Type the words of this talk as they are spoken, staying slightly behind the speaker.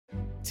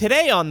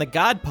Today on the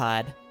God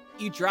Pod,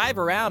 you drive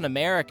around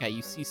America,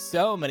 you see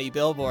so many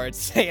billboards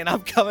saying,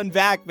 I'm coming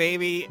back,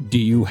 baby. Do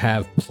you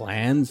have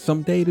plans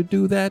someday to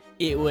do that?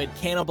 It would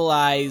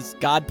cannibalize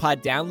God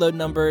Pod download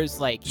numbers.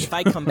 Like, if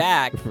I come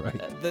back,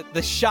 Right.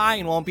 the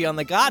shine won't be on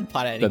the God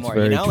Pod anymore,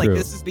 very you know? Like, true.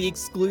 this is the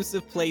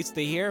exclusive place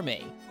to hear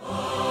me.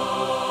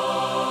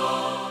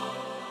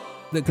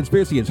 The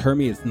conspiracy is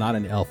Hermie is not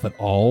an elf at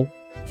all.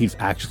 He's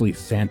actually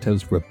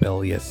Santa's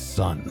rebellious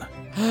son.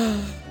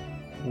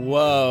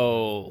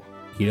 Whoa.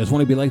 He doesn't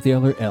want to be like the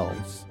other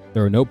elves.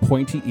 There are no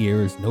pointy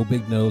ears, no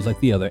big nose like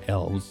the other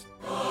elves.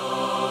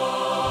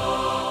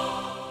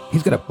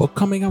 He's got a book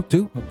coming out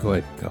too? Oh,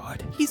 good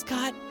God. He's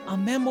got a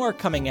memoir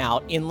coming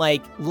out in,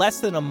 like, less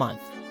than a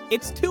month.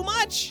 It's too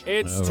much.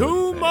 It's Oh,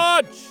 too okay.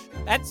 much!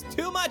 That's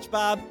too much,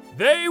 Bob.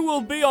 They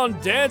will be on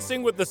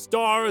Dancing with the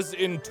Stars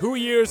in 2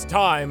 years'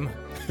 time.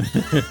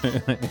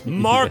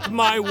 Mark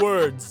my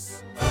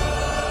words.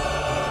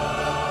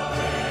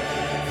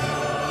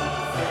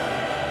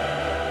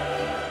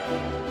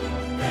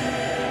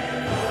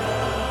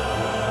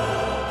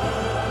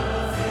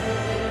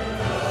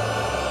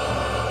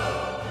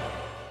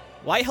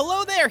 Why,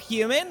 hello there,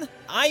 human.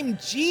 I'm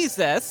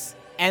Jesus,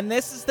 and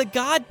this is the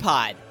God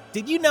Pod.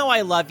 Did you know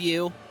I love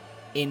you?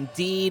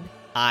 Indeed,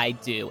 I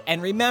do.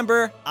 And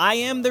remember, I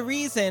am the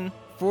reason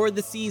for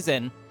the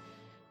season.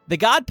 The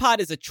God Pod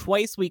is a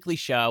twice-weekly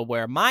show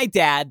where my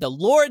dad, the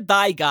Lord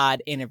thy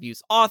God,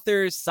 interviews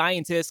authors,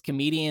 scientists,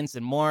 comedians,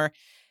 and more.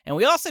 And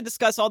we also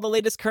discuss all the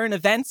latest current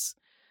events.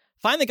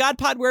 Find the God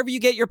Pod wherever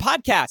you get your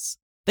podcasts.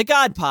 The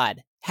God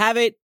Pod. Have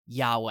it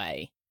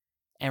Yahweh.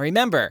 And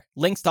remember,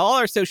 links to all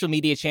our social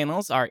media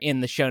channels are in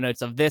the show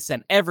notes of this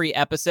and every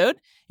episode.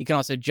 You can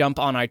also jump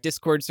on our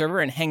Discord server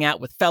and hang out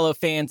with fellow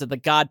fans of the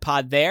God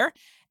Pod there,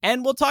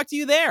 and we'll talk to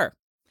you there.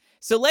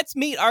 So let's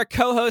meet our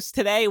co-hosts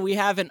today. We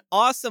have an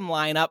awesome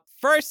lineup.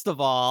 First of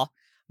all,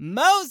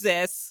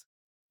 Moses,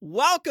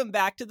 welcome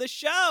back to the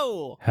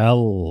show.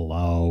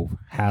 Hello.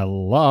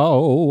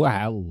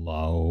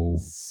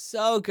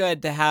 So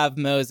good to have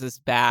Moses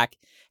back.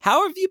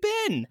 How have you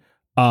been?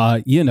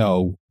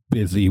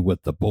 Busy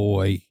with the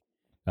boy.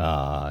 He's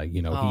Aw.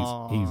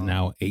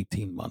 now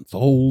 18 months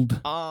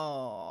old.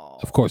 Oh.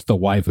 Of course, the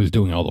wife is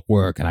doing all the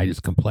work, and I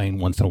just complain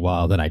once in a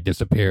while. Then I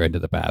disappear into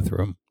the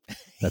bathroom.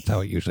 That's how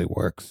it usually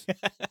works.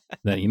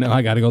 Then,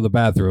 I got to go to the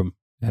bathroom,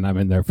 and I'm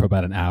in there for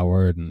about an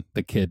hour, and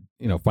the kid,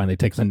 finally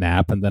takes a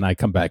nap, and then I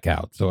come back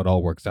out. So it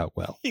all works out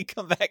well. You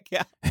come back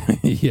out.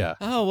 Yeah.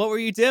 Oh, what were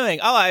you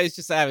doing? Oh, I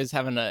was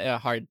having a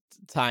hard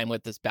time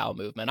with this bowel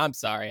movement. I'm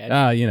sorry.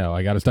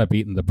 I got to stop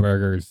eating the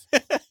burgers.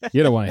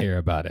 You don't want to hear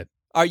about it.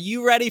 Are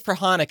you ready for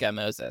Hanukkah,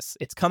 Moses?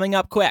 It's coming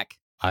up quick.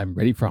 I'm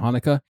ready for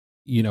Hanukkah.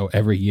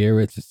 Every year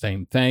it's the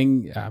same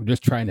thing. I'm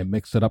just trying to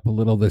mix it up a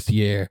little this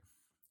year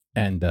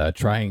and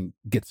try and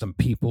get some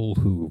people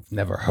who've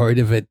never heard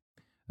of it.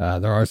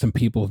 There are some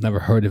people who've never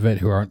heard of it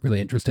who aren't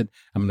really interested.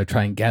 I'm going to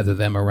try and gather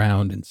them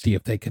around and see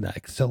if they can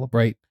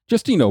celebrate.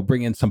 Just,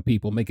 bring in some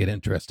people, make it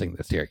interesting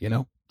this year,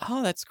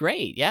 Oh, that's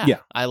great. Yeah. Yeah.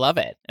 I love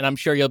it. And I'm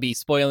sure you'll be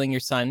spoiling your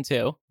son,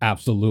 too.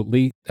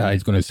 Absolutely.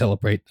 He's going to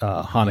celebrate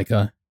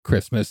Hanukkah,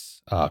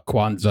 Christmas,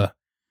 Kwanzaa.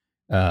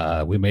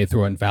 We may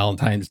throw in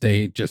Valentine's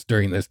Day just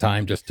during this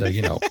time, just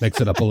to, mix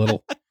it up a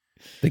little.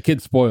 The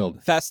kid's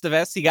spoiled.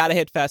 Festivus. You got to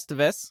hit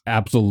Festivus.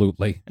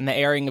 Absolutely. And the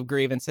airing of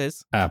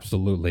grievances.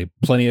 Absolutely.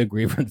 Plenty of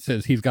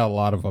grievances. He's got a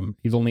lot of them.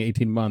 He's only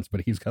 18 months,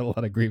 but he's got a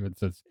lot of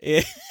grievances.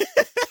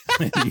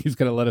 He's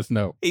going to let us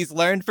know. He's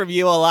learned from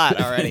you a lot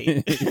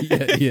already.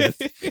 Yes.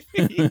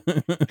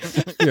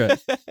 Yeah.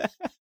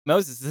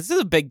 Moses, this is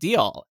a big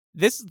deal.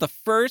 This is the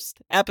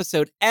first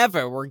episode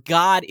ever where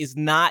God is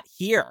not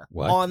here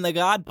What? on the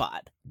God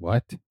Pod.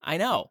 What? I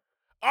know.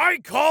 I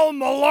call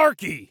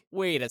malarkey.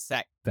 Wait a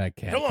sec. That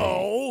can't be.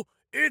 Hello,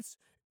 it's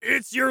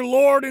your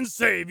Lord and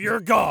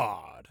Savior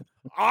God.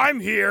 I'm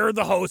here,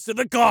 the host of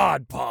the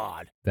God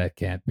Pod. That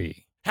can't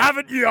be. Have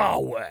it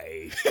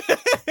Yahweh.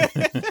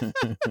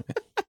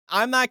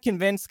 I'm not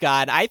convinced,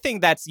 God. I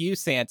think that's you,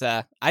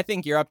 Santa. I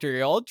think you're up to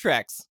your old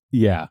tricks.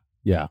 Yeah.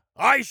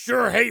 I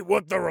sure hate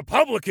what the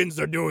Republicans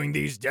are doing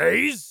these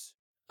days.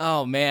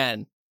 Oh,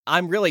 man.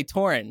 I'm really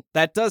torn.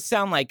 That does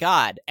sound like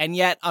God, and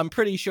yet I'm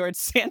pretty sure it's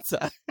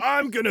Santa.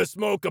 I'm gonna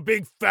smoke a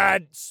big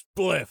fat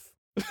spliff.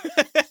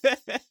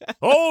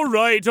 All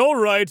right.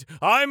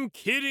 I'm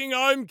kidding.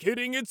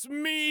 It's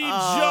me,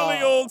 Oh.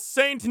 jolly old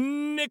Saint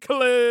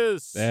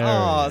Nicholas. There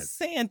Oh, it is.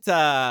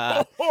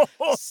 Santa.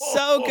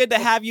 So good to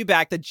have you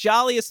back. The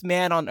jolliest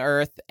man on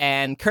earth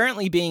and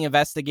currently being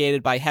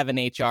investigated by Heaven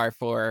HR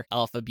for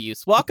elf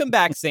abuse. Welcome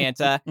back,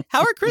 Santa.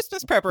 How are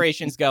Christmas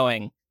preparations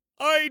going?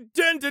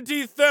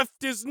 Identity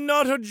theft is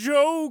not a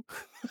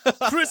joke.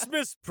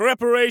 Christmas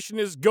preparation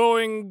is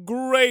going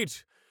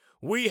great.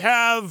 We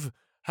have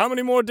how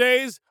many more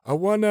days? A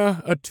one,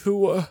 a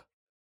two, a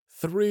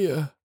three,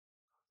 a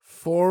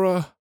four,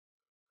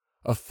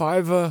 a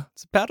five,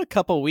 It's about a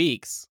couple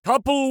weeks.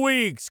 couple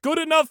weeks. Good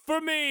enough for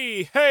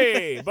me.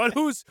 Hey, but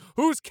who's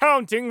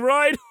counting,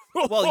 right?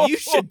 Well, you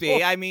should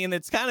be. I mean,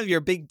 it's kind of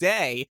your big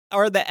day.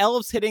 Are the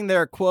elves hitting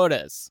their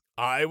quotas?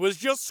 I was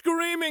just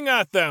screaming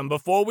at them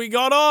before we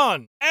got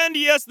on. And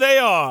yes, they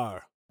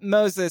are.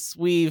 Moses,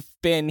 we've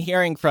been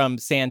hearing from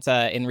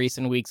Santa in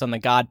recent weeks on the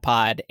God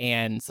Pod,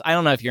 and I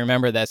don't know if you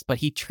remember this, but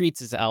he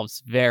treats his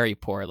elves very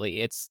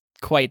poorly. It's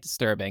quite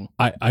disturbing.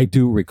 I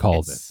do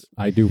recall this.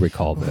 I do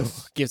recall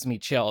this. Gives me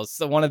chills.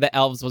 So one of the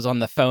elves was on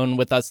the phone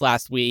with us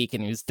last week,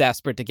 and he was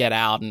desperate to get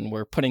out, and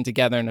we're putting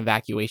together an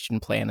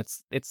evacuation plan.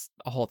 It's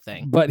a whole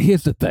thing. But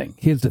here's the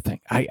thing.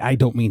 I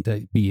don't mean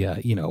to be a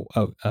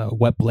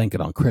wet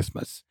blanket on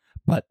Christmas,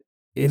 but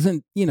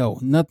isn't,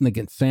 nothing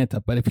against Santa,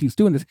 but if he's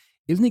doing this,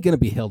 isn't he going to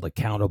be held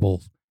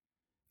accountable?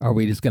 Are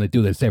we just going to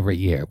do this every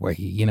year where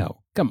he,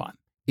 come on.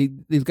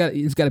 He's got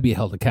to be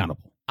held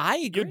accountable. I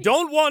agree. You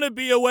don't want to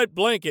be a wet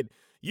blanket.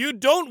 You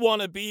don't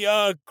want to be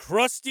a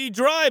crusty,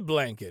 dry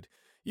blanket.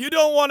 You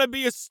don't want to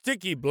be a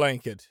sticky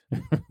blanket.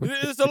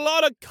 There's a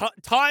lot of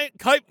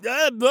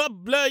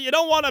you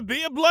don't want to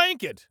be a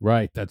blanket.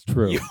 Right, that's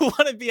true. You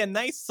want to be a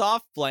nice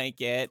soft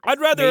blanket I'd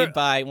rather made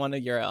by one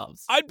of your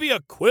elves. I'd be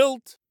a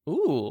quilt.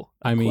 Ooh.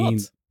 I mean,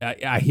 quilt.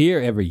 I hear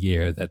every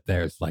year that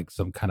there's like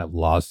some kind of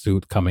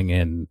lawsuit coming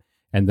in,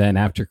 and then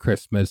after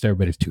Christmas,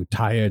 everybody's too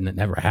tired and it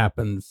never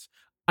happens.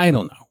 I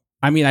don't know.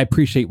 I mean, I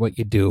appreciate what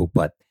you do,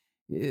 but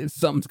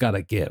something's got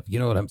to give. You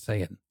know what I'm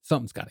saying?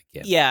 Something's got to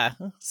give. Yeah.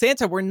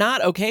 Santa, we're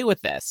not okay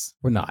with this.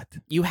 We're not.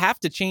 You have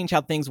to change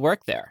how things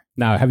work there.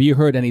 Now, have you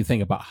heard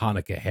anything about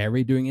Hanukkah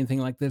Harry doing anything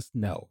like this?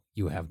 No,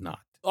 you have not.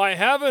 I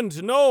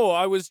haven't. No,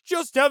 I was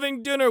just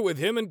having dinner with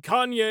him and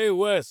Kanye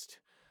West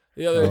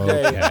the other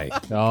day.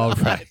 Okay. All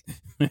right.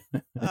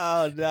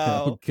 Oh,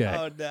 no. Okay.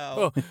 Oh,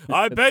 no. Oh,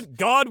 I bet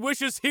God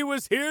wishes he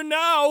was here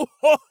now.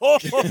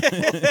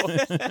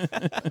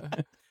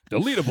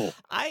 Deletable.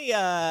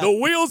 The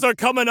wheels are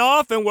coming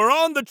off and we're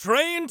on the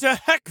train to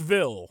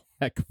Heckville.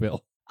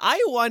 Heckville.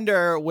 I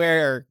wonder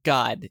where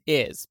God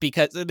is,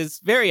 because it is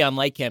very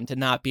unlike him to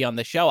not be on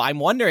the show. I'm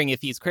wondering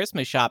if he's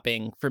Christmas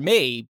shopping for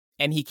me,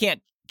 and he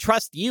can't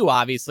trust you,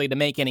 obviously, to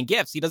make any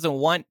gifts. He doesn't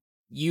want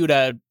you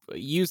to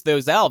use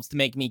those elves to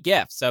make me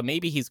gifts. So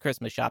maybe he's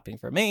Christmas shopping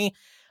for me.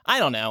 I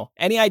don't know.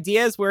 Any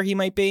ideas where he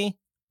might be?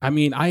 I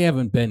mean, I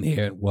haven't been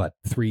here in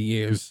 3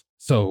 years,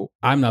 so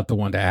I'm not the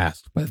one to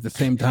ask. But at the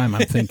same time,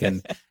 I'm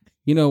thinking,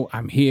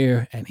 I'm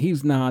here and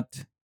he's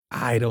not.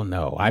 I don't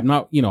know. I'm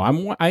not,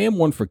 I am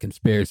one for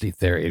conspiracy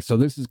theories. So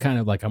this is kind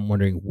of like I'm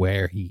wondering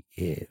where he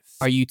is.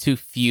 Are you two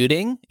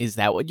feuding? Is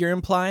that what you're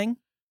implying?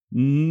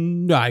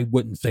 No, I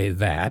wouldn't say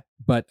that.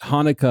 But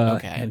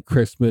Hanukkah and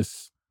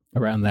Christmas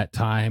around that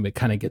time, it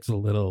kind of gets a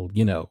little,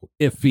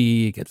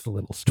 iffy. It gets a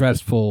little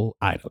stressful.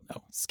 I don't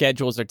know.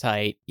 Schedules are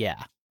tight.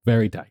 Yeah.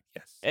 Very tight,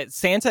 yes.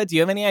 Santa, do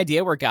you have any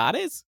idea where God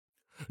is?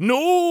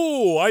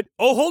 No,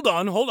 hold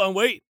on,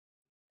 wait.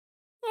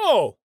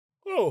 Oh,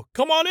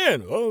 come on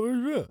in. Oh,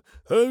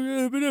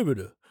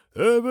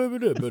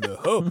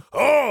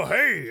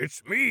 hey,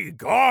 it's me,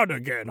 God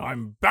again.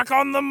 I'm back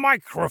on the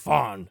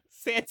microphone.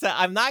 Santa,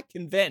 I'm not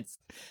convinced.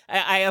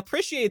 I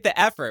appreciate the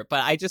effort,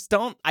 but I just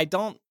don't,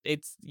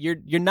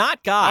 you're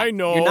not God. I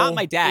know. You're not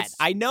my dad.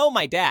 I know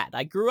my dad.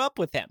 I grew up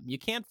with him. You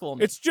can't fool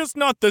me. It's just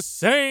not the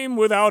same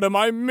without him.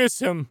 I miss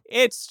him.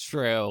 It's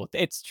true.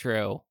 It's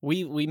true.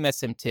 We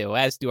miss him too,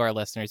 as do our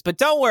listeners. But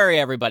don't worry,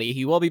 everybody.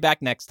 He will be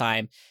back next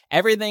time.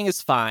 Everything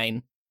is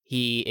fine.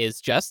 He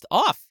is just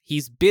off.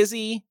 He's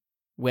busy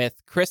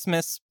with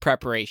Christmas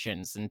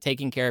preparations and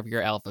taking care of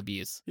your elf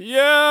abuse.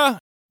 Yeah.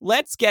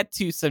 Let's get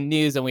to some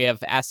news, and we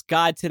have Ask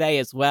God today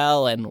as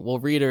well, and we'll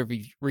read a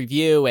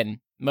review. And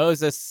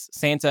Moses,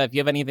 Santa, if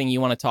you have anything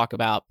you want to talk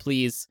about,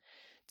 please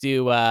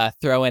do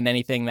throw in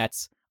anything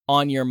that's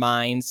on your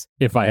minds.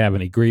 If I have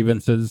any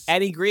grievances.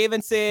 Any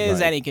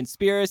grievances, any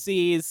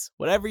conspiracies,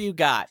 whatever you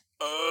got.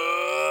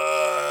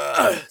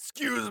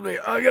 Excuse me,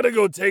 I gotta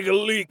go take a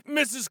leak.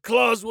 Mrs.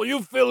 Claus, will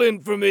you fill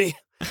in for me?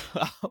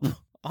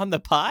 On the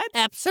pod?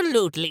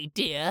 Absolutely,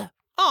 dear.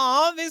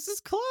 Aw,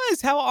 Mrs.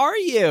 Claus, how are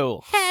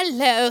you?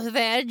 Hello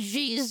there,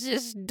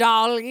 Jesus,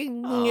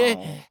 darling.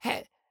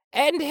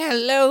 And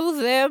hello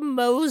there,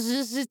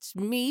 Moses. It's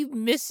me,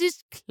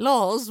 Mrs.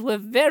 Claus. We're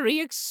very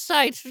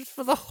excited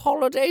for the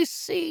holiday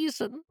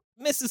season.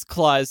 Mrs.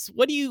 Claus,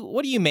 what do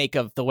you make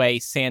of the way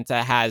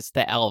Santa has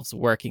the elves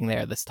working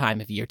there this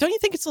time of year? Don't you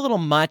think it's a little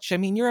much? I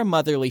mean, you're a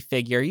motherly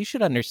figure. You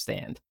should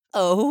understand.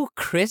 Oh,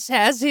 Chris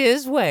has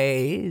his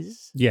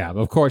ways. Yeah,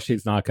 of course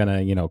she's not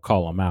gonna,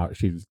 call him out.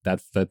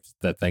 That's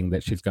the thing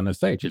that she's gonna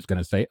say. She's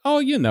gonna say,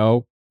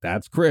 "Oh,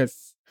 that's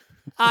Chris."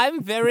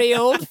 I'm very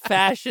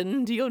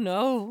old-fashioned,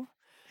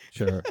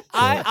 Sure.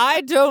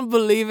 I don't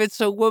believe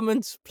it's a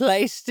woman's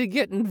place to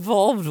get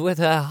involved with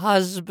her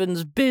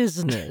husband's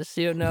business,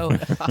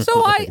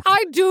 So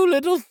I do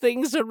little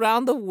things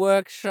around the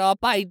workshop.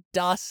 I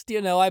dust,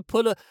 I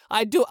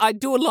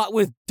do a lot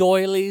with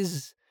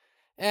doilies.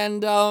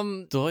 And,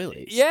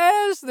 doilies?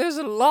 Yes, there's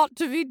a lot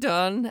to be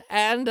done.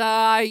 And,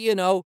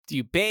 Do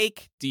you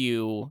bake? Do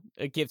you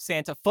give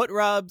Santa foot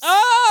rubs?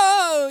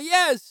 Oh,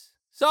 yes.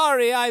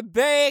 Sorry, I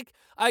bake.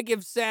 I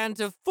give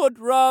Santa foot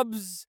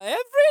rubs. Every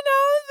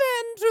now and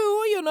then,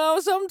 too,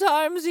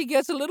 sometimes he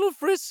gets a little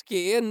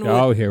frisky and...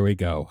 Oh, here we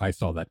go. I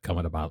saw that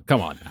coming about.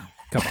 Come on now.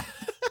 Come on.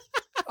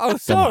 Oh,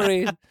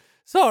 sorry.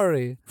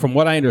 Sorry. From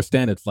what I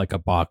understand, it's like a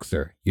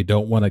boxer. You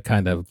don't want to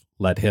kind of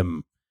let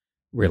him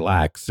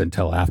relax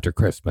until after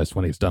Christmas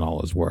when he's done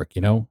all his work,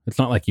 you know? It's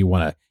not like you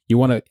want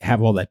to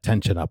have all that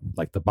tension up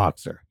like the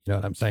boxer. You know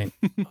what I'm saying?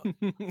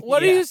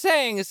 What are you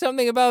saying?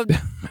 Something about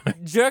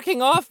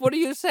jerking off? What are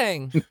you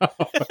saying?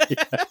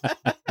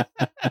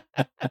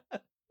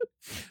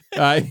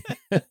 I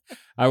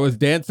was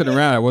dancing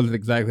around. I wasn't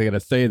exactly going to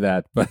say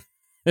that, but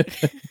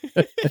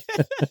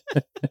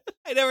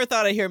I never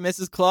thought I'd hear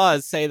Mrs.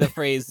 Claus say the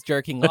phrase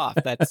jerking off.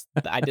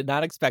 I did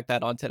not expect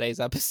that on today's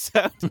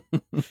episode.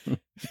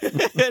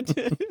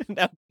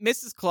 No,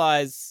 Mrs.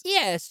 Claus.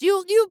 Yes,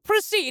 you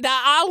proceed.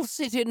 I'll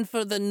sit in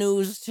for the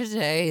news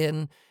today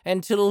and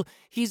until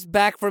he's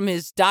back from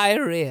his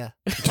diarrhea.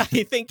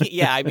 I think,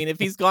 yeah, I mean, if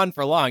he's gone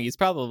for long, he's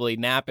probably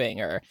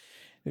napping or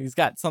he's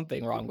got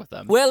something wrong with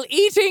him. Well,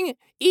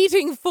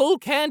 eating full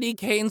candy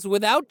canes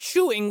without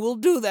chewing will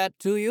do that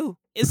to you.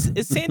 Is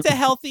Santa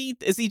healthy?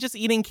 Is he just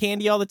eating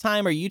candy all the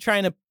time? Are you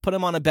trying to put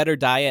him on a better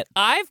diet?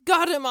 I've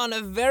got him on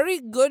a very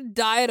good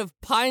diet of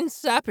pine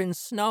sap and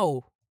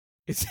snow.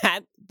 Is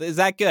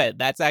that good?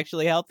 That's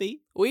actually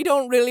healthy? We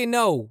don't really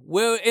know.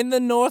 We're in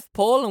the North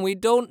Pole and we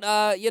don't,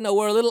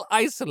 we're a little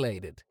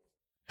isolated.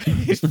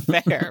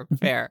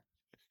 Fair.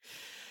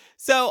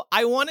 So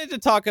I wanted to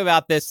talk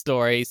about this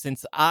story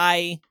since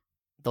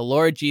the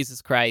Lord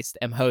Jesus Christ,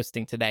 am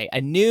hosting today.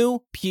 A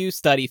new Pew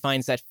study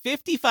finds that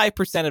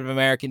 55% of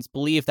Americans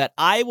believe that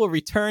I will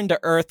return to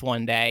Earth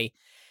one day,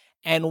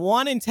 and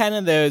 1 in 10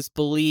 of those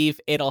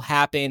believe it'll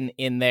happen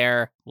in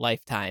their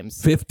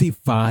lifetimes.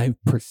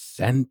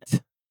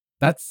 55%?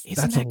 That's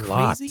Isn't a that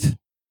lot. crazy?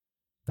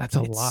 That's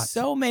a It's lot.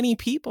 so many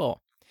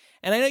people.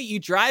 And I know you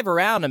drive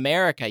around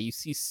America, you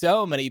see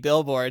so many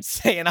billboards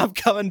saying, I'm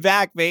coming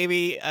back,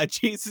 baby.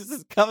 Jesus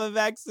is coming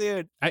back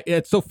soon.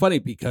 It's so funny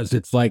because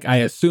it's like, I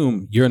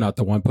assume you're not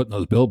the one putting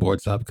those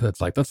billboards up because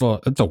it's like, that's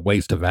a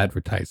waste of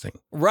advertising.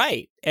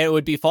 Right. And it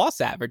would be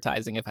false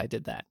advertising if I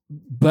did that.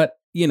 But,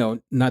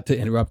 not to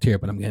interrupt here,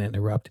 but I'm going to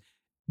interrupt.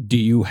 Do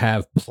you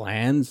have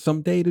plans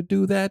someday to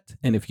do that?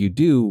 And if you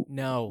do...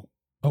 No.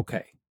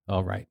 Okay.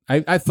 All right.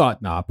 I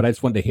thought not, but I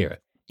just wanted to hear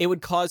it. It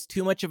would cause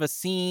too much of a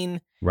scene.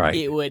 Right.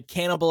 It would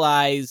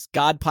cannibalize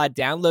GodPod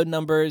download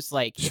numbers.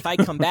 Like, if I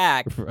come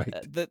back, right.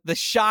 the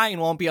shine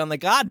won't be on the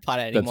GodPod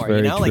anymore.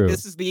 Very Like, true.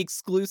 this is the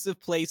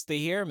exclusive place to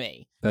hear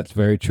me. That's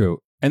very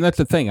true. And that's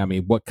the thing. I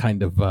mean, what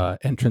kind of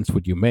entrance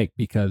would you make?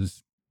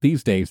 Because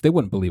these days, they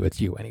wouldn't believe it's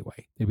you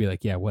anyway. They'd be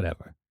like, yeah,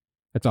 whatever.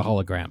 It's a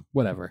hologram.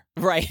 Whatever.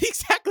 Right.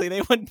 Exactly.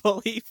 They wouldn't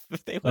believe.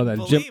 They wouldn't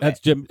believe it. That's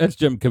Jim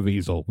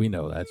Caviezel. We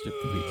know that's Jim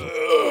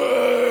Caviezel.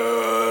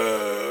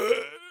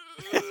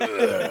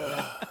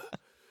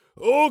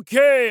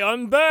 Okay,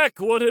 I'm back.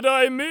 What did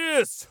I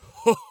miss?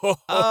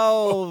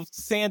 Oh,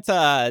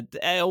 Santa,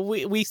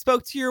 we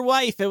spoke to your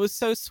wife. It was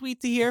so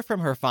sweet to hear from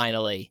her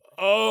finally.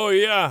 Oh,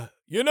 yeah.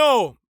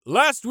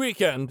 Last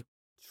weekend,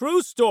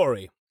 true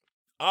story,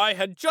 I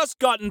had just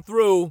gotten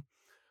through,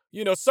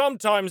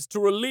 sometimes to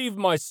relieve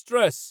my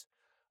stress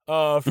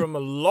from a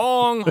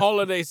long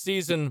holiday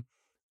season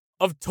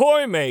of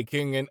toy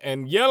making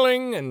and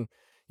yelling and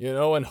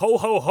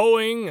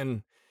ho-ho-hoing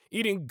and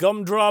eating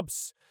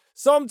gumdrops.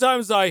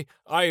 Sometimes I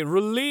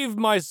relieve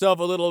myself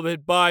a little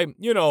bit by,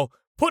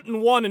 putting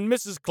one in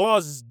Mrs.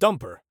 Claus's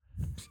dumper.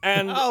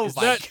 And oh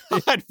my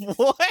God,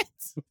 what?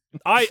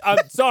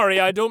 I'm sorry,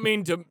 I don't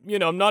mean to,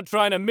 I'm not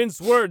trying to mince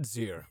words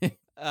here. Okay,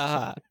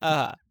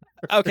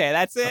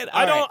 that's it.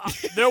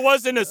 There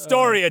wasn't a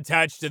story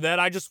attached to that.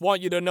 I just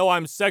want you to know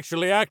I'm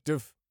sexually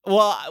active.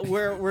 Well,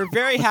 we're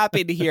very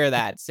happy to hear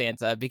that,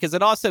 Santa, because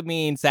it also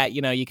means that,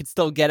 you can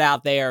still get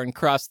out there and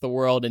cross the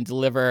world and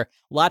deliver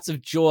lots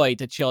of joy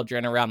to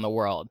children around the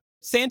world.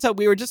 Santa,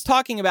 we were just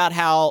talking about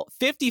how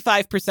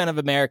 55% of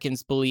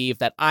Americans believe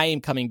that I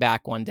am coming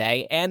back one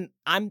day, and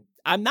I'm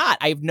not.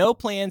 I have no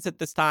plans at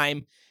this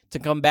time to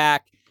come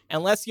back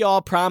unless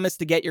y'all promise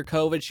to get your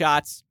COVID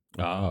shots,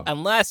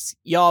 unless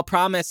y'all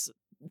promise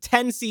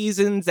 10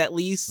 seasons at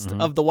least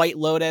of The White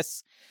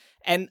Lotus.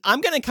 And I'm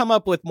going to come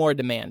up with more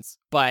demands,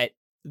 but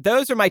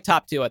those are my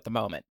top 2 at the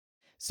moment.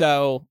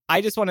 So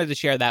I just wanted to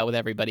share that with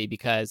everybody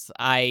because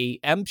I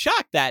am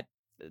shocked that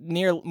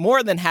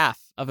more than half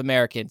of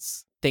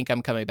Americans think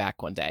I'm coming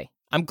back one day.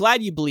 I'm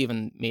glad you believe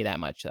in me that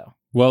much, though.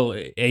 Well,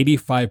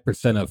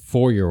 85% of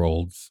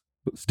 4-year-olds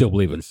still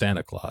believe in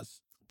Santa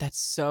Claus. That's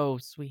so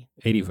sweet.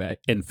 85,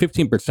 and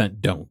 15%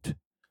 don't.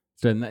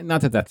 So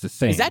not that that's the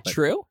same. Is that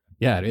true?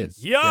 Yeah, it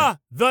is. Yeah,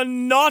 the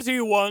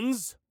naughty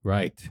ones.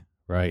 Right.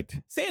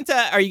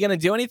 Santa, are you going to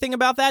do anything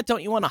about that?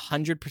 Don't you want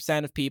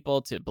 100% of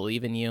people to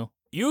believe in you?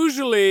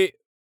 Usually,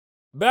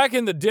 back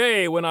in the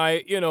day when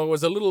I,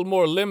 was a little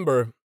more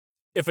limber,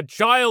 if a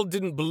child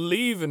didn't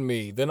believe in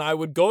me, then I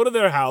would go to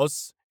their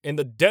house in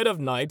the dead of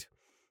night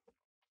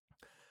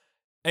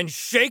and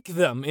shake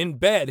them in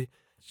bed.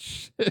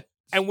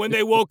 And when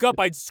they woke up,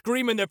 I'd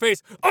scream in their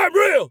face, I'm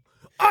real!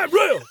 I'm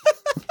real!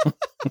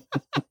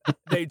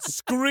 They'd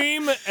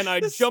scream and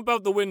I'd jump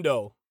out the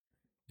window.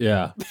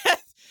 Yeah.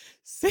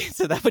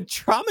 Santa, that would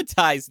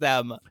traumatize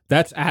them.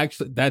 That's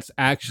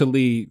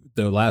actually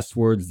the last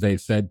words they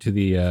said to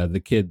the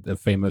kid, the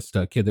famous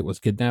kid that was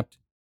kidnapped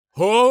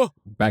Huh?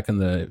 back in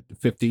the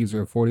 50s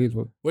or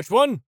 40s. Which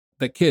one?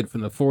 That kid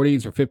from the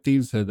 40s or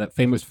 50s, that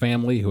famous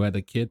family who had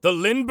a kid. The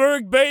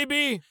Lindbergh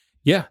baby?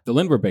 Yeah, the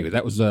Lindbergh baby.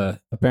 That was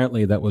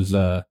apparently that was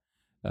the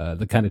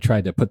kind of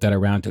tried to put that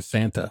around to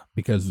Santa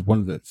because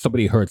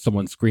somebody heard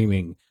someone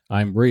screaming,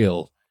 "I'm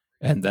real,"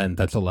 and then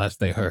that's the last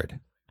they heard.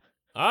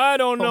 I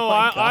don't know.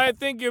 my God. I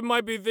think you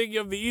might be thinking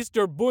of the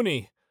Easter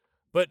Bunny,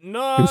 but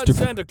not Easter-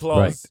 Santa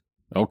Claus.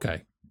 Right.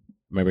 Okay.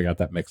 Maybe I got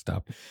that mixed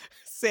up.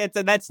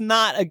 Santa, that's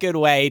not a good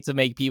way to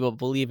make people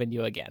believe in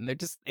you again. They're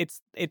just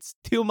it's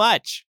too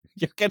much.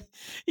 You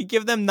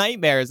give them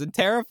nightmares and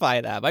terrify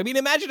them. I mean,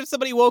 imagine if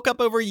somebody woke up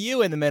over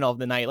you in the middle of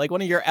the night, like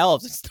one of your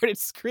elves, and started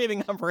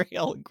screaming, "I'm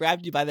real," and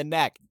grabbed you by the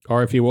neck.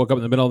 Or if you woke up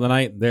in the middle of the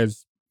night,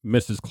 there's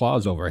Mrs.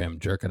 Claus over him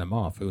jerking him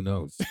off. Who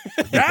knows?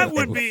 That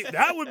would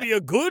be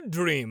a good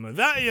dream.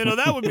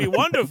 That would be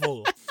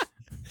wonderful.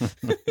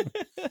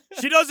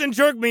 She doesn't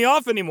jerk me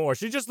off anymore.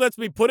 She just lets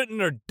me put it in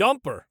her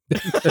dumper.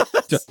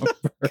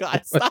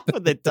 God, stop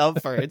with the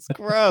dumper. It's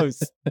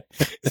gross.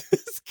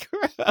 It's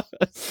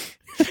gross.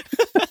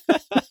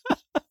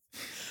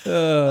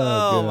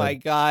 Oh my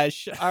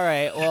gosh. All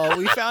right. Well,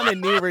 we found a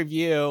new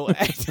review.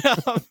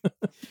 And,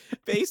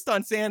 based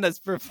on Santa's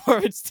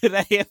performance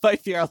today, it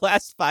might be our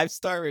last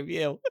 5-star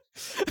review.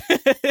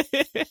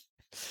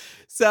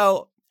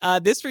 So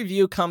this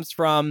review comes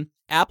from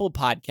Apple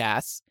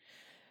Podcasts.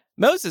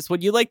 Moses,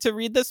 would you like to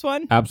read this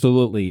one?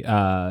 Absolutely.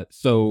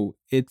 So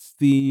it's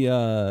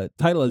the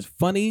title is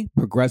Funny,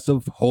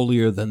 Progressive,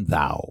 Holier Than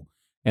Thou.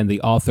 And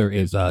the author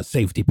is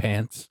Safety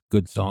Pants.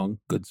 Good song.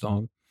 Good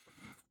song.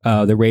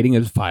 The rating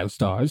is 5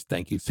 stars.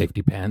 Thank you,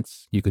 Safety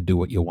Pants. You could do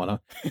what you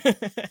want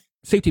to.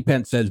 Safety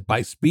Pants says,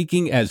 by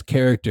speaking as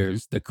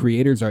characters, the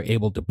creators are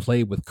able to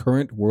play with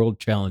current world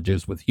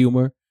challenges with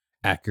humor,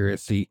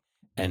 accuracy,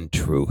 and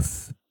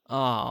truth.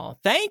 Oh,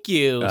 thank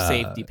you,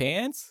 Safety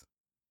Pants.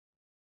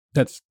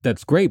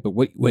 That's great, but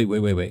wait.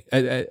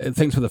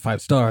 Thanks for the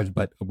 5 stars,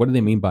 but what do they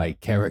mean by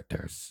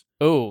characters?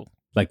 Oh,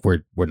 Like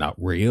we're not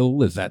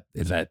real? Is that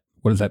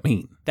what does that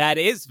mean? that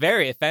is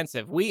very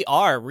offensive. We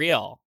are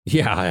real.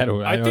 Yeah,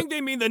 I think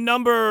they mean the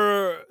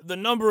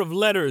number of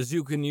letters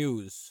you can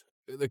use.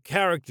 The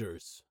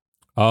characters.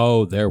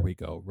 Oh, there we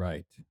go.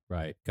 Right.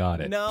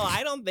 Got it. No,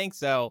 I don't think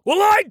so. Well,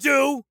 I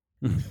do.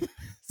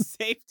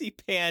 Safety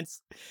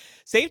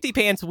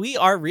Pants, we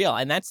are real,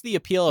 and that's the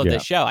appeal of Yeah. the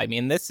show. I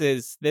mean, this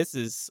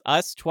is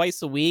us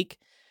twice a week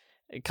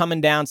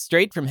coming down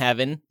straight from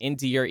heaven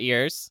into your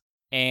ears,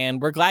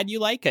 and we're glad you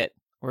like it.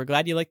 We're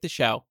glad you like the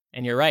show.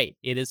 And you're right,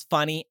 it is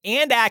funny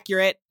and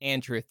accurate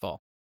and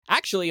truthful.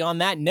 Actually, on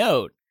that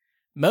note,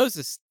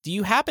 Moses, do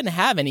you happen to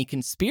have any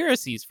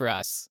conspiracies for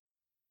us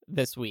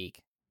this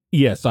week?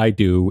 Yes, I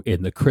do.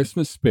 In the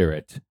Christmas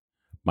spirit,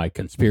 my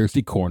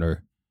conspiracy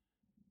corner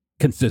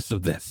consists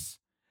of this.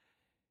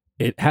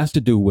 It has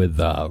to do with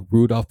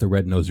Rudolph the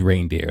Red-Nosed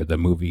Reindeer, the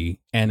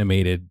movie,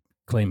 animated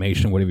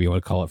claymation, whatever you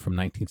want to call it, from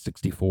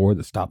 1964,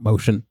 the stop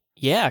motion.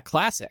 Yeah,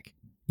 classic.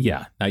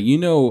 Yeah. Now, you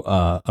know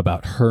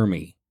about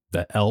Hermie,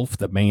 the elf,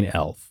 the main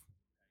elf.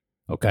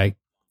 Okay?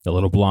 The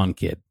little blonde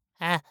kid.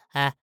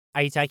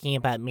 Are you talking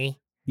about me?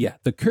 Yeah.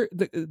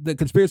 The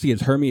conspiracy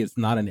is Hermie is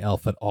not an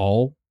elf at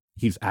all.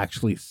 He's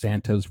actually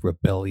Santa's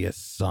rebellious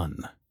son.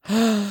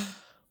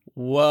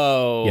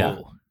 Whoa. Yeah.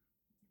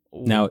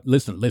 Now,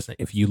 listen.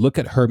 If you look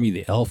at Hermie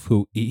the elf,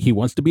 who he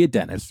wants to be a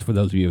dentist, for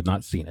those of you who have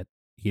not seen it,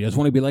 he doesn't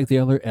want to be like the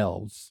other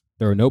elves.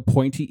 There are no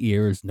pointy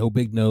ears, no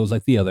big nose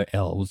like the other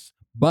elves.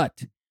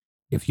 But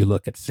if you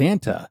look at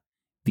Santa,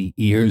 the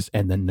ears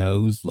and the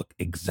nose look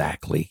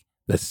exactly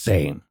the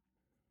same.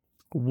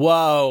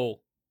 Whoa.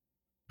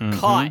 Mhm.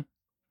 Caught.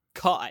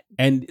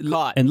 And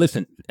Caught. and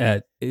listen,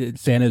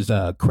 Santa's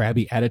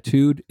crabby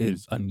attitude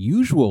is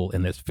unusual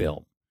in this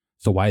film.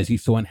 So why is he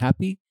so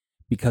unhappy?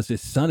 Because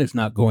his son is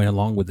not going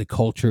along with the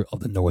culture of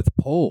the North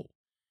Pole.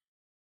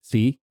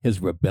 See, his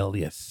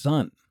rebellious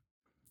son.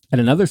 And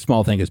another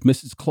small thing is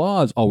Mrs.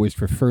 Claus always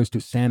refers to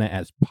Santa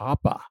as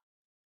Papa.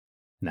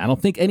 And I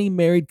don't think any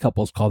married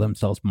couples call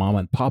themselves Mama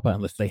and Papa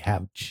unless they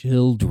have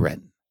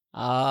children.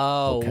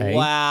 Oh, Okay.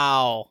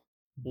 wow.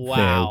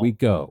 There we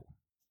go.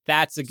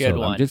 That's a good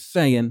one. I'm just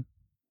saying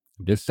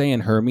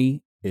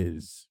Hermie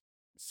is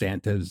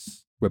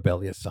Santa's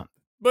rebellious son.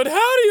 But how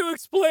do you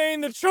explain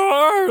the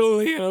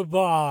Charlie in a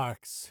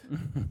box?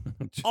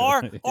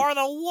 Or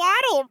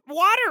the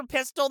water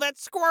pistol that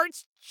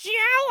squirts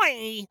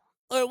jelly?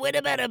 Or what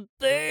about a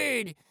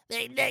bird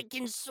that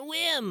can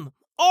swim?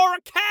 Or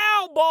a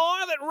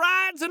cowboy that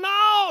rides an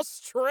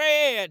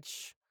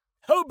ostrich?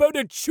 How about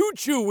a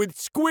choo-choo with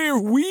square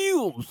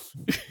wheels?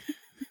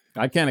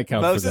 I can't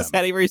account Moses for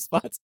them. had a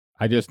response.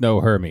 I just know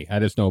Hermie. I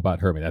just know about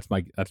Hermie. That's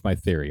my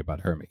theory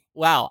about Hermie.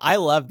 Wow, I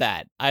love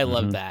that. I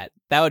love Mhm. that.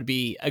 That would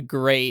be a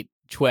great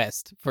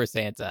twist for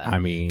Santa. I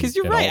mean, Because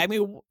you're it right. all- I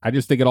mean, I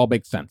just think it all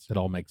makes sense. It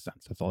all makes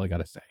sense. That's all I got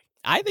to say.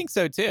 I think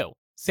so too.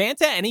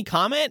 Santa, any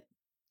comment?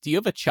 Do you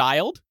have a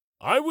child?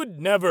 I would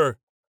never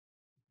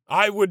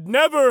I would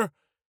never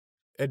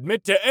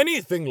admit to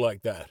anything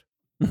like that.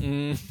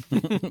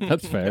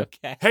 That's fair.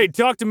 Okay. Hey,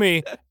 talk to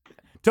me.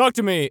 Talk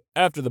to me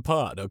after the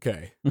pod,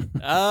 okay?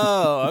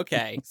 Oh,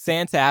 okay.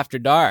 Santa After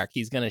Dark.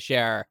 He's going to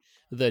share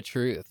the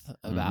truth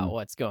about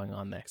what's going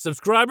on there.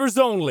 Subscribers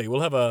only.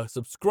 We'll have a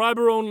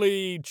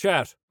subscriber-only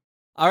chat.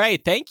 All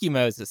right. Thank you,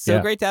 Moses. So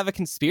Yeah. great to have a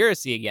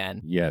conspiracy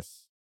again.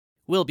 Yes.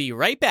 We'll be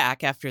right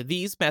back after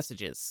these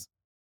messages.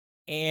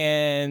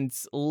 And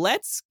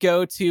let's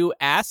go to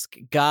Ask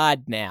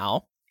God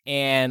now.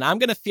 And I'm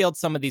going to field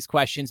some of these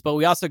questions, but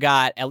we also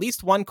got at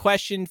least one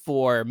question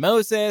for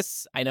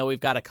Moses. I know we've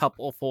got a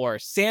couple for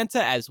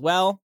Santa as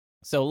well.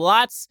 So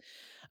lots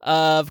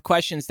of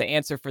questions to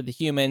answer for the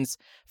humans.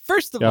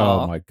 First of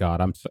all, Oh my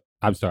God.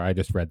 I'm sorry. I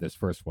just read this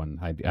first one.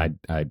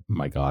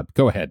 My God.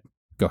 Go ahead.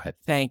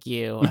 thank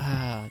you.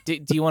 Do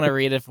you want to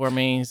read it for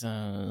me?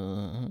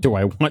 Do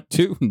I want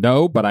to?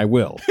 No, but I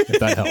will, if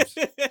that helps.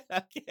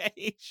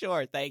 Okay,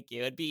 sure. Thank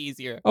you. It'd be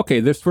easier. Okay,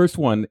 this first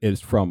one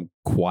is from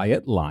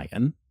Quiet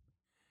Lion.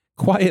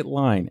 Quiet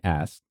Lion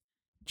asks,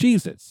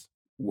 Jesus,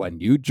 when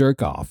you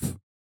jerk off,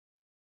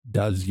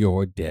 does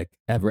your dick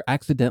ever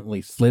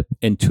accidentally slip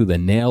into the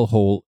nail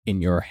hole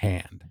in your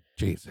hand?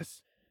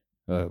 Jesus.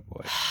 Oh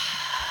boy.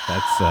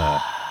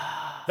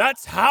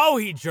 That's how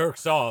he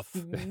jerks off.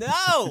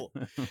 No,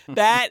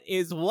 that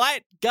is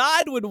what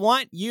God would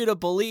want you to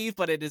believe,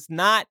 but it is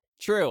not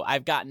true.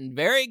 I've gotten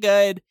very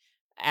good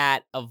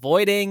at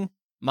avoiding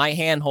my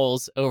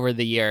handholds over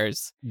the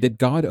years. Did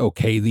God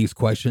okay these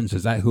questions?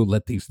 Is that who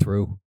let these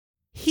through?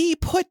 He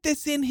put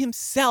this in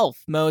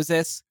himself,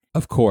 Moses.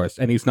 Of course,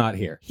 and he's not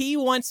here. He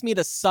wants me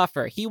to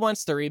suffer. He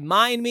wants to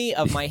remind me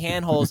of my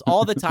handholds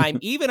all the time,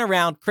 even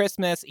around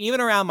Christmas,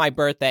 even around my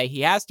birthday. He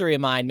has to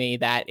remind me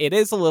that it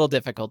is a little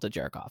difficult to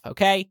jerk off,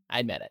 okay? I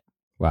admit it.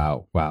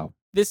 Wow.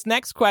 This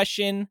next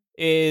question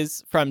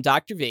is from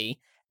Dr. V.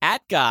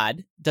 At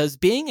God, does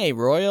being a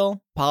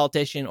royal,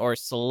 politician, or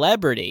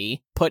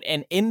celebrity put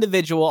an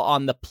individual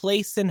on the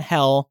place in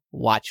hell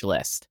watch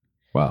list?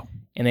 Wow.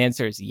 And the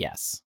answer is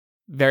yes.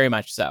 Very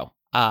much so.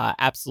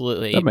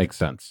 Absolutely. That makes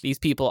sense. These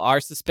people are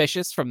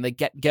suspicious from the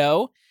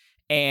get-go,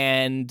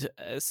 and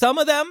some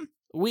of them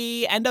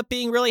we end up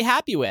being really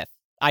happy with.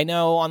 I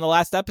know on the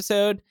last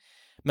episode,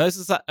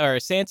 Moses or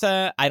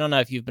Santa, I don't know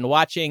if you've been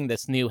watching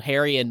this new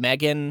Harry and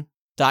Meghan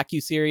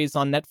docuseries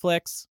on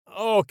Netflix.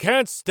 Oh,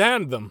 can't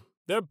stand them.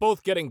 They're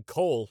both getting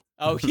coal.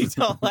 Oh, you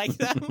don't like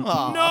them?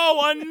 Aw.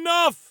 No,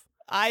 enough!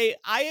 I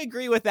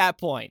agree with that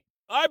point.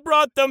 I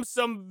brought them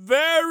some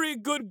very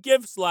good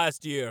gifts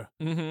last year.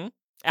 Mm-hmm.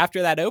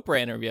 After that Oprah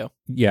interview.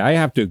 Yeah, I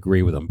have to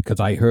agree with him because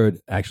I heard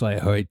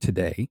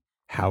today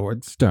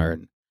Howard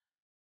Stern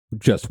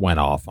just went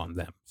off on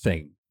them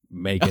saying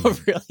Meghan. Oh,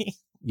 really?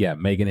 Yeah,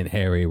 Meghan and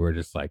Harry were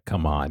just like,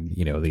 come on,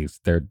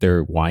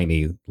 they're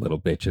whiny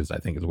little bitches, I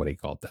think is what he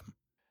called them.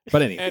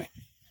 But anyway.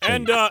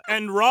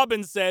 And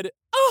Robin said,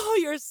 Oh,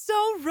 you're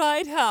so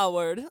right,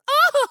 Howard.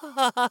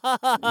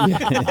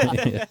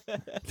 Yeah.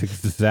 That's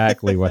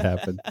exactly what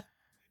happened.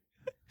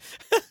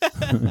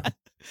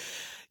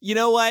 You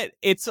know what?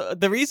 It's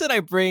the reason I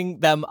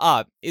bring them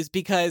up is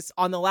because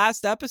on the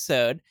last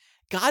episode,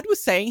 God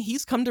was saying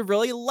he's come to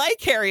really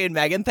like Harry and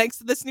Meghan thanks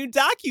to this new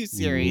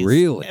docuseries.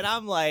 Really? And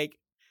I'm like,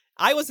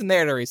 I wasn't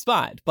there to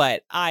respond,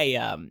 but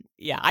I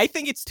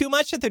think it's too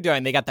much that they're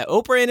doing. They got the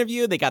Oprah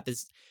interview, they got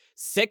this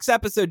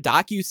 6-episode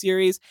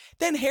docuseries.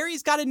 Then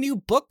Harry's got a new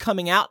book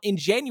coming out in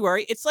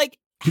January. It's like,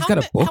 He's got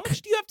a book? How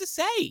much do you have to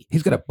say?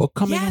 He's got a book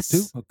coming out Yes.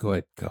 too? Oh,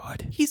 good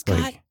God. He's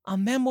got a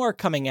memoir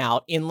coming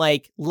out in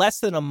like less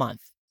than a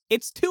month.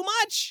 It's too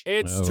much.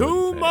 it's Oh,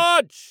 too okay.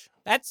 much.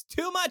 That's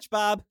too much,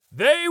 Bob.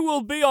 They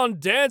will be on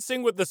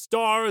Dancing with the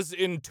Stars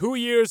in 2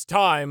 years'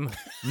 time.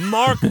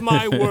 Mark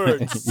my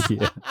words.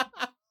 Yeah.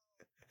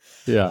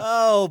 Yeah.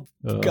 Oh,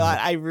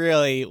 God.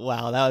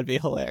 Wow, that would be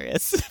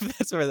hilarious if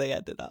that's where they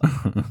ended up.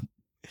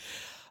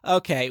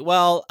 Okay,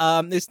 well,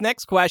 this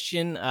next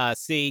question,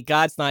 see,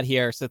 God's not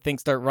here, so things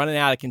start running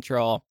out of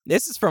control.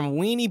 This is from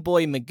Weenie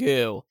Boy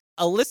Magoo,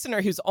 a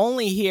listener who's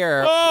only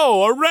here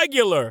Oh, a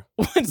regular.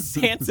 when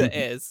Santa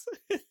is.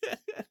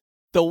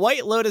 The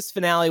White Lotus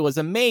finale was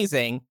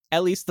amazing,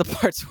 at least the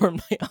parts where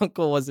my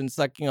uncle wasn't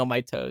sucking on my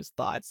toes.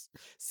 Thoughts?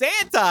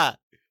 Santa,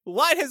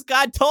 what has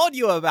God told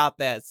you about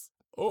this?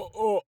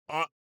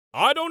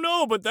 I don't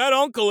know, but that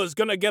uncle is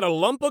gonna get a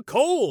lump of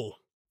coal.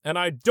 And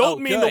I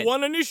don't mean good. the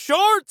one in his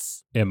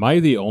shorts. Am I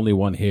the only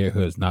one here who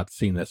has not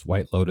seen this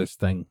White Lotus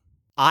thing?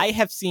 I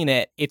have seen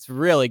it. It's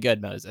really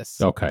good, Moses.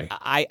 Okay.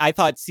 I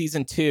thought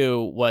season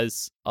 2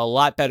 was a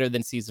lot better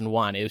than season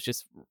 1. It was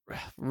just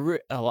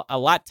a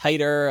lot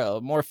tighter,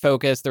 more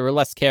focused. There were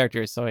less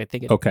characters, so I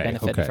think it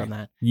benefited from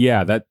that.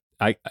 Yeah, that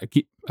I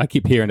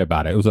keep hearing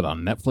about it. Was it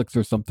on Netflix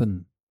or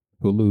something?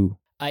 Hulu?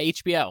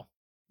 HBO.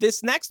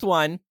 This next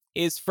one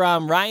is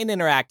from Ryan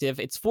Interactive.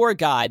 It's for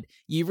God.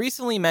 You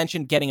recently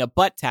mentioned getting a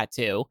butt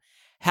tattoo.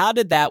 How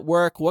did that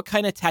work? What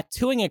kind of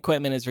tattooing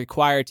equipment is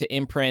required to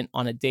imprint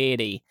on a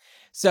deity?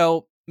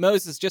 So,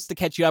 Moses, just to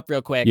catch you up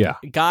real quick, Yeah.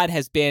 God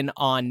has been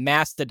on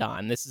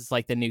Mastodon. This is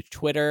like the new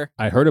Twitter.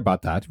 I heard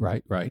about that.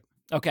 Right.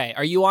 Okay,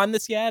 are you on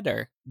this yet,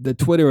 or? The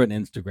Twitter and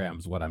Instagram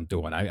is what I'm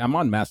doing. I'm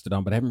on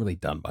Mastodon, but I haven't really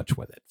done much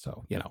with it.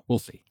 So, we'll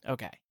see.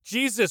 Okay.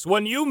 Jesus,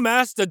 when you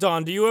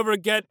Mastodon, do you ever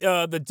get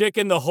the dick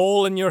in the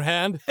hole in your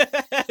hand?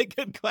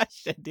 Good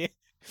question, dude.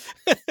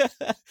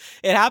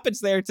 It happens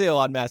there too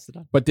on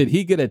Mastodon. But did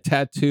he get a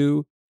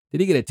tattoo?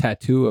 Did he get a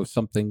tattoo of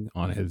something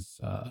on his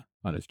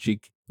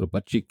cheek, little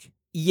butt cheek?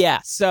 Yeah,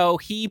 so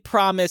he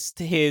promised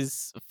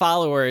his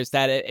followers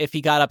that if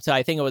he got up to,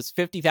 I think it was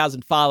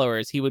 50,000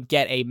 followers, he would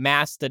get a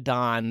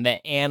mastodon,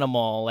 the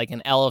animal, like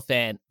an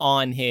elephant,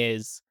 on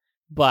his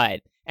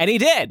butt. And he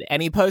did.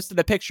 And he posted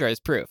a picture as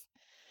proof.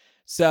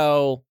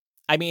 So,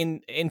 I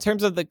mean, in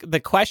terms of the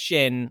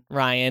question,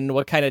 Ryan,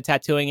 what kind of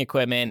tattooing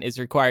equipment is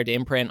required to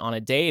imprint on a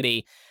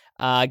deity?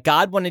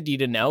 God wanted you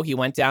to know. He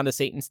went down to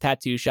Satan's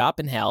tattoo shop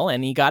in hell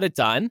and he got it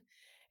done.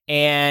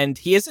 And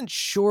he isn't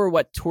sure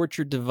what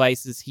torture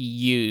devices he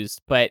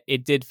used, but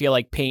it did feel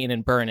like pain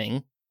and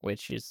burning,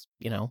 which is,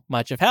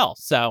 much of hell.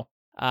 So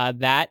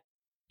that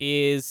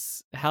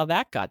is how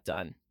that got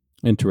done.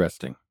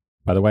 Interesting.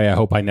 By the way, I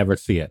hope I never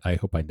see it. I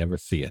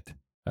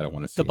don't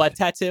want to see the butt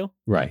tattoo?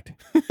 Right.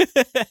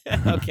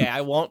 Okay,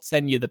 I won't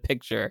send you the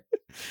picture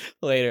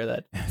later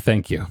then.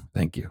 Thank you.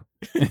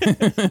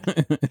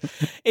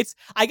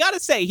 I gotta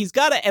say, he's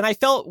got and I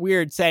felt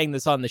weird saying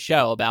this on the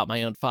show about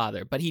my own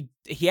father, but he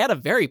had a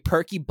very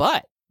perky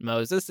butt,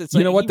 Moses. It's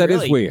you know what? That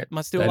really is weird.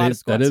 Must do a lot of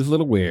squats. That is a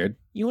little weird.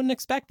 You wouldn't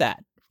expect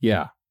that.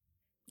 Yeah.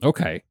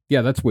 Okay.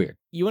 Yeah, that's weird.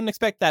 You wouldn't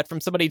expect that from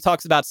somebody who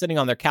talks about sitting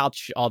on their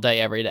couch all day,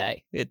 every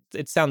day.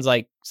 It sounds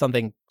like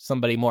something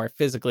somebody more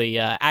physically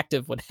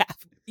active would have.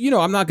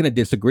 I'm not going to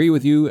disagree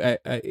with you.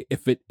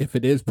 If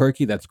it is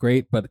perky, that's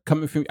great. But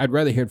coming from, I'd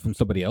rather hear it from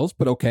somebody else.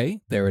 But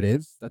okay, there it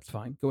is. That's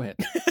fine. Go ahead.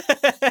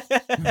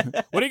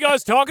 What are you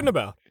guys talking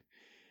about?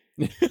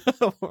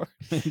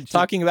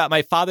 Talking about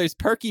my father's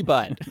perky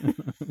butt.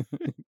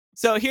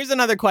 So here's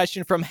another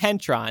question from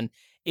Hentron.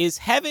 Is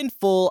heaven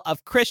full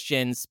of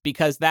Christians?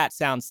 Because that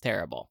sounds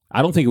terrible.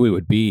 I don't think we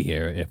would be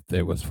here if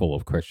it was full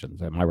of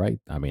Christians. Am I right?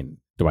 I mean,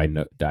 do I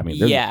know? I mean,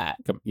 yeah.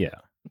 Yeah.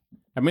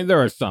 I mean,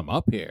 there are some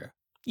up here.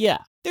 Yeah.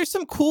 There's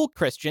some cool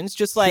Christians,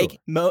 just like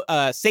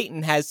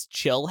Satan has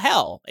chill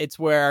hell. It's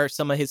where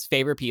some of his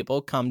favorite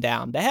people come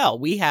down to hell.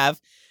 We have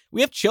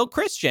chill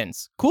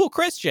Christians, cool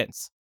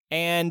Christians,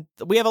 and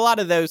we have a lot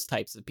of those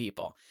types of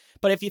people.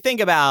 But if you think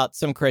about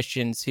some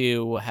Christians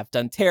who have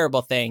done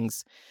terrible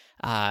things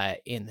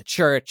in the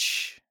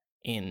church,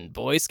 in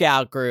Boy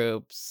Scout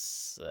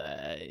groups,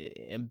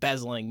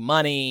 embezzling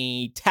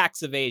money,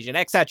 tax evasion,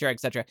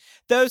 etc.,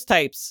 those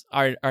types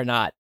are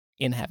not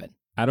in heaven.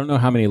 I don't know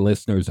how many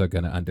listeners are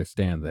going to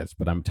understand this,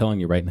 but I'm telling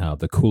you right now,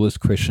 the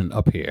coolest Christian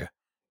up here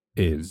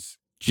is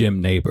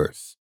Jim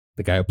Neighbors,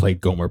 the guy who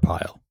played Gomer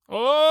Pyle.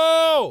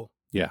 Oh!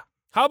 Yeah.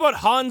 How about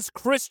Hans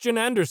Christian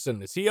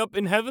Andersen? Is he up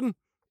in heaven?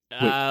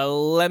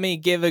 Let me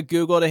give a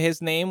Google to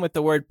his name with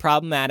the word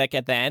problematic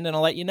at the end, and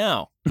I'll let you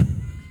know.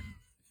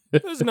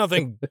 There's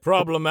nothing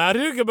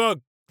problematic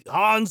about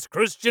Hans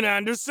Christian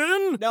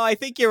Andersen. No, I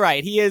think you're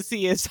right. He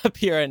is up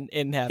here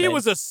in heaven. He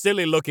was a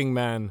silly-looking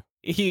man.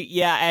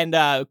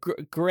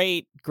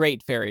 Great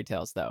fairy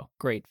tales, though.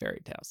 Great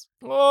fairy tales.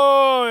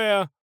 Oh,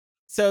 yeah.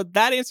 So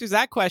that answers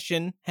that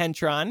question,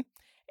 Hentron.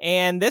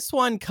 And this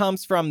one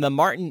comes from the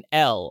Martin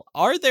L.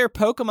 Are there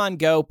Pokemon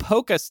Go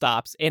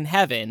Pokestops in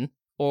heaven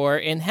or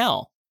in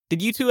hell?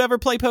 Did you two ever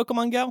play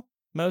Pokemon Go,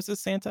 Moses,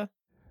 Santa?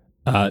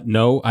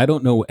 No, I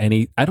don't know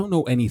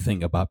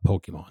anything about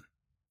Pokemon.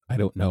 I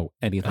don't know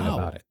anything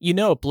about it. You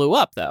know it blew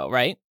up, though,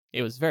 right?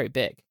 It was very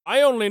big.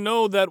 I only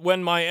know that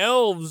when my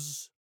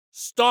elves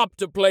stop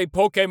to play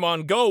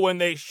Pokemon Go when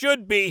they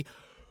should be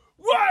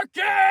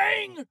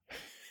working,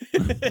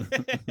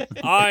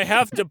 I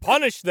have to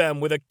punish them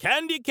with a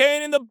candy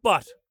cane in the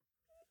butt.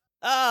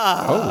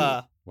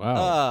 Wow.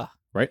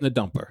 Right in the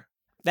dumper.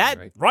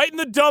 Right in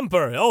the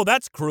dumper. Oh,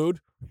 that's crude.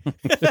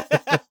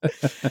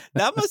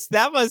 that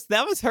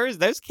was hers.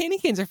 Those candy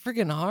canes are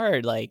freaking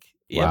hard. Like,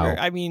 you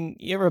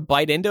ever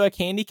bite into a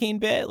candy cane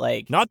bit?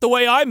 Like, not the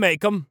way I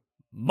make them.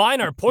 Mine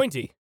are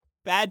pointy.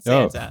 Bad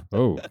Santa.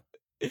 Oh.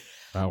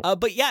 Wow.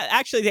 But yeah,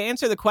 actually, to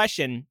answer the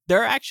question,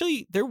 there are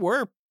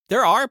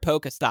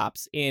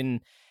Pokestops in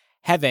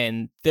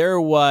heaven. There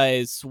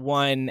was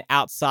one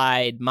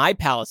outside my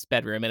palace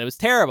bedroom, and it was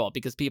terrible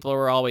because people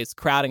were always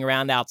crowding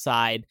around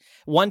outside.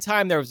 One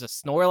time there was a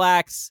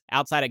Snorlax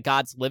outside of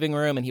God's living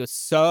room, and he was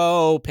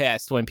so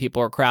pissed when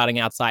people were crowding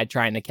outside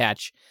trying to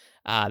catch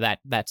that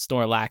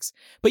Snorlax.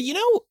 But you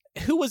know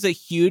who was a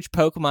huge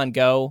Pokemon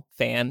Go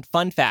fan?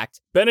 Fun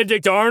fact.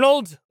 Benedict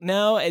Arnold?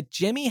 No,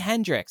 Jimi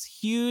Hendrix,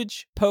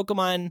 huge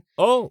Pokemon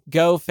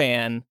Go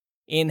fan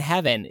in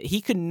heaven. He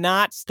could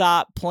not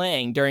stop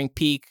playing during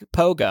peak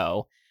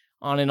Pogo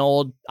on an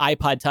old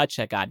iPod Touch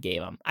that God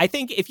gave him. I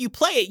think if you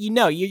play it,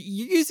 you're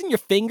using your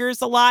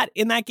fingers a lot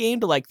in that game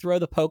to like throw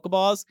the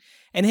Pokeballs,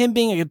 and him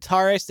being a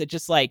guitarist, it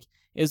just like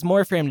it was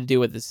more for him to do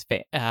with his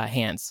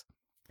hands.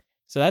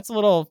 So that's a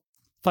little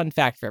fun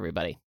fact for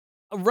everybody.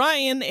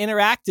 Ryan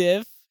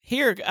Interactive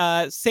here,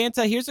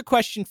 Santa, here's a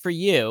question for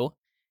you.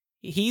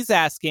 He's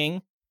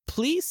asking,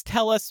 please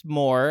tell us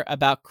more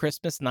about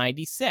Christmas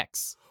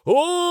 96.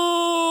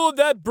 Oh,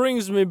 that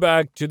brings me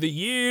back to the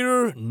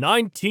year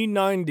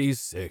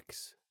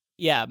 1996.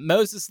 Yeah,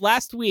 Moses,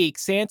 last week,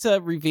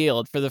 Santa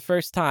revealed for the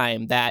first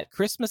time that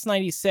Christmas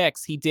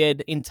 96 he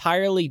did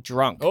entirely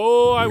drunk.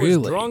 Oh, I was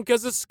Really? drunk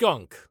as a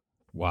skunk.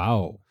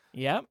 Wow.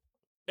 Yep.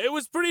 It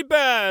was pretty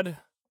bad.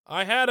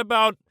 I had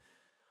about,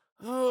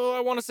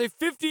 I want to say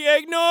 50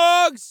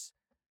 eggnogs.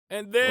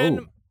 And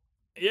then,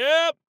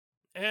 yep.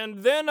 And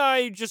then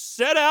I just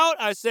set out.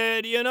 I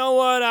said, you know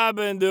what? I've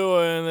been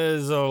doing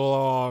this a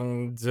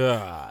long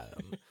time.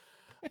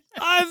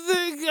 I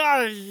think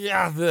I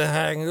got the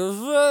hang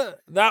of it.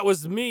 That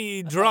was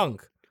me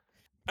drunk.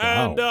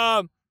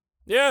 Wow. And,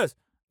 yes.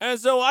 And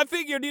so I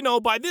figured,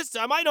 by this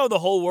time I know the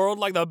whole world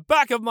like the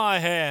back of my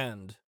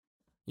hand.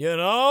 You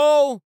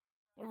know?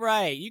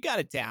 Right, you got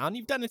it down.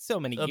 You've done it so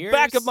many The years.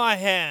 back of my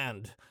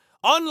hand.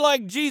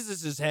 Unlike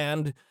Jesus'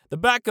 hand, the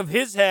back of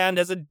his hand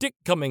has a dick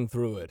coming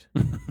through it.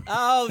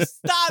 Oh,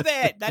 stop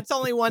it! That's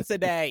only once a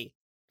day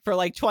for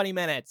like 20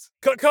 minutes.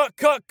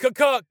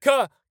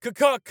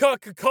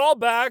 Call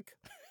back.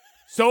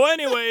 So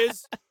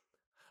anyways,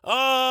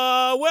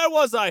 where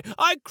was I?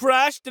 I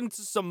crashed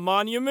into some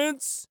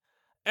monuments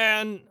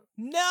and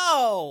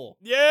No!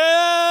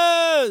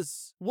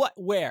 yes! What?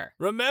 Where?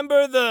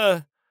 Remember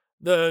the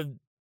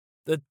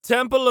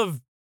Temple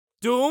of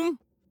Doom?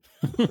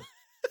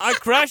 I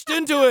crashed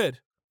into it.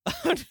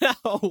 Oh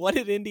no, what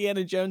did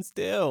Indiana Jones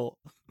do?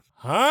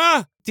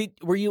 Huh?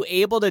 Were you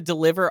able to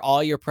deliver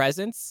all your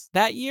presents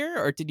that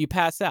year, or did you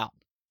pass out?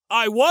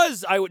 I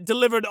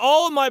delivered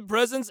all my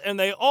presents and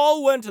they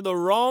all went to the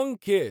wrong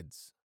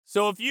kids.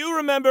 So if you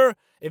remember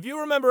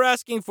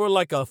asking for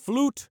like a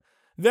flute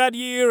that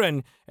year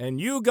and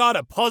you got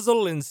a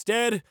puzzle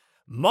instead,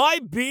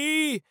 might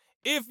be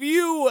if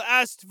you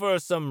asked for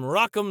some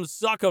Rock'em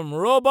Sock'em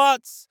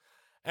robots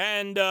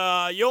and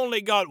you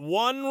only got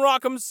one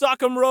Rock'em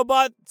Sock'em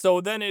robot,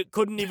 so then it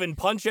couldn't even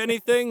punch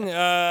anything,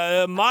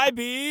 might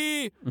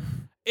be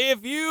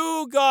if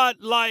you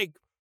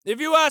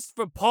asked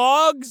for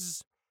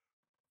Pogs,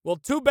 well,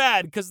 too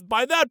bad, because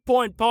by that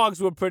point, Pogs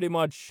were pretty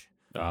much,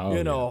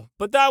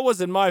 but that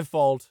wasn't my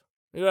fault.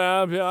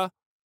 Yeah.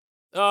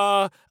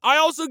 I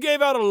also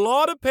gave out a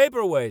lot of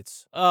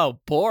paperweights. Oh,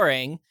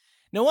 boring.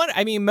 No wonder.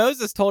 I mean,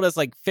 Moses told us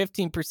like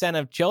 15%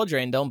 of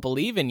children don't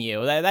believe in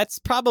you. That's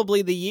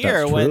probably the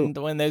year That's when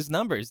true. those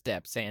numbers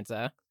dip,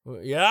 Santa.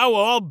 Yeah,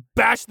 well, I'll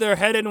bash their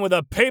head in with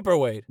a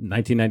paperweight.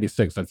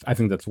 1996. I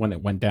think that's when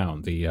it went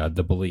down.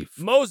 The belief.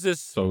 Moses,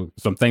 So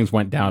some things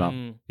went down.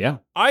 Mm. Yeah.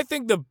 I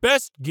think the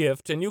best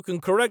gift, and you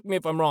can correct me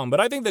if I'm wrong, but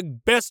I think the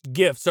best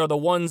gifts are the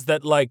ones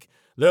that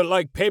they're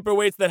like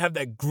paperweights that have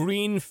that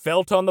green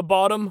felt on the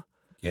bottom.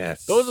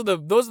 Yes. Those are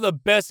the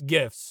best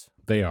gifts.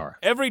 They are.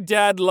 Every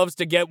dad loves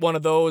to get one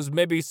of those.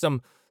 Maybe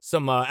some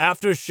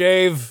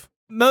aftershave.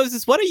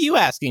 Moses, what are you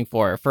asking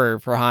for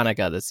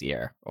Hanukkah this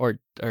year or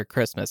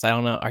Christmas? I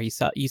don't know.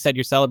 You said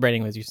you're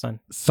celebrating with your son?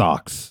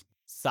 Socks.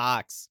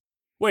 Socks.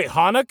 Wait,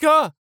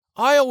 Hanukkah?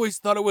 I always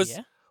thought it was.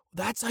 Yeah.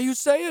 That's how you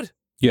say it.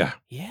 Yeah.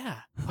 Yeah.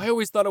 I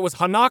always thought it was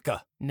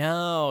Hanukkah.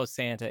 No,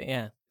 Santa.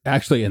 Yeah.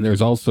 Actually, and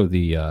there's also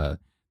the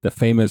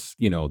famous,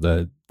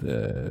 the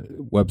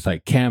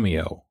website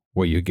Cameo,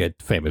 where you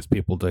get famous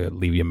people to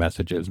leave you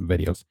messages and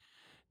videos.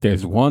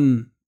 There's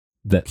one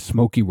that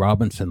Smokey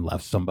Robinson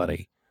left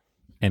somebody,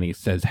 and he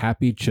says,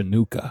 "Happy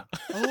Chanukah,"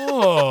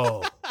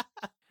 Oh.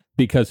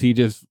 because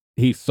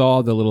he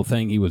saw the little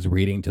thing he was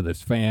reading to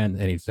this fan,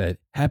 and he said,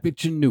 "Happy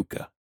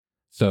Chanukah."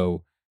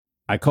 So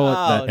I call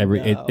it that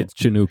no. it's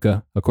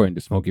Chanukah, according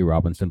to Smokey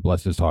Robinson.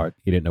 Bless his heart.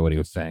 He didn't know what he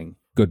was saying.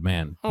 Good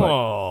man. But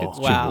Oh. it's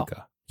Wow.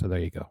 Chanukah. So there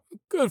you go.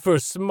 Good for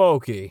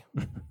Smokey.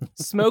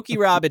 Smokey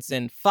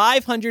Robinson,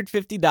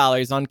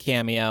 $550 on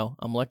Cameo.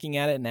 I'm looking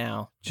at it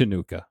now.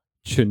 Chanukah.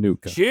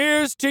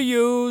 Cheers to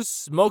you,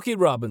 Smokey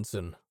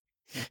Robinson.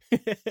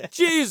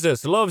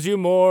 Jesus loves you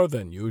more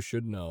than you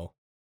should know.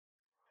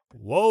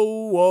 Whoa,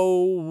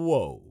 whoa,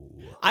 whoa.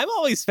 I'm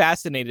always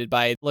fascinated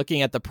by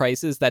looking at the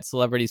prices that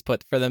celebrities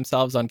put for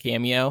themselves on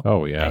Cameo.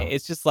 Oh, yeah.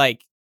 It's just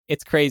like,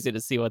 it's crazy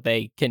to see what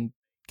they can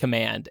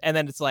command. And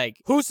then it's like,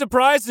 Who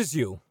surprises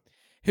you?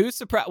 who's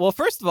surprised? Well,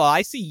 first of all,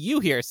 I see you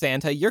here,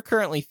 Santa. You're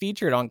currently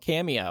featured on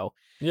Cameo.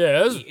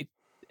 Yes.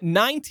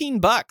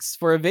 $19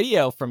 for a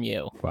video from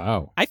you.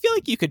 Wow. I feel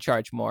like you could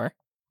charge more.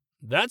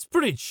 That's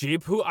pretty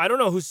cheap. I don't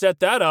know who set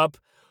that up.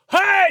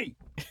 Hey!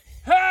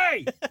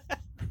 Hey!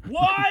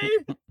 Why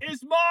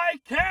is my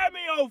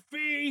Cameo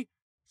fee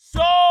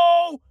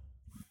so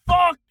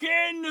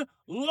fucking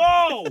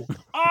low?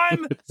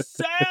 I'm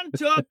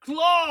Santa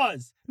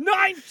Claus.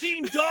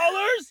 $19?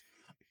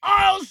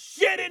 I'll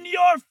shit in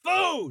your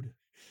food.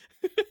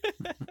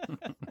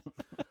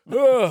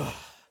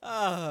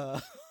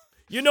 Ugh.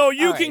 You know,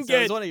 you All right, can so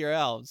it's get one of your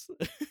elves.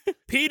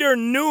 Peter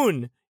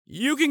Noon.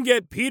 You can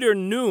get Peter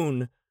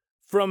Noon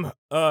from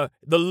the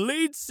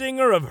lead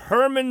singer of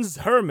Herman's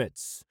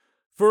Hermits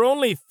for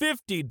only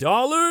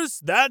 $50.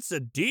 That's a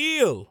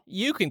deal.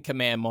 You can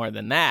command more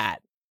than that.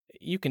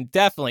 You can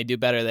definitely do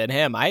better than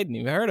him. I hadn't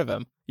even heard of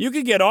him. You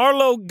could get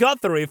Arlo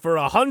Guthrie for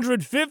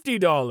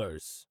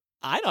 $150.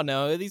 I don't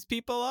know who these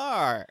people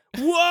are.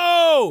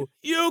 Whoa!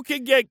 You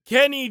could get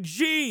Kenny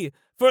G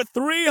for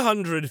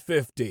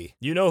 $350.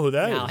 You know who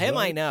that is? Now, him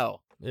right? I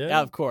know.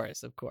 Yeah. Of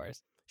course.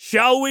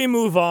 Shall we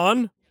move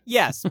on?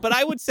 Yes, but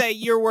I would say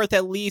you're worth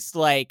at least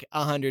like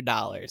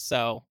 $100.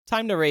 So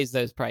time to raise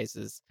those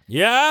prices.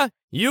 Yeah,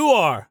 you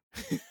are.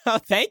 Oh,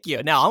 thank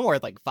you. No, I'm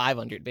worth like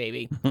 500,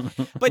 baby.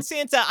 But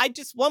Santa,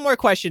 one more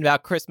question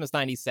about Christmas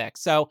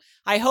 96. So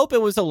I hope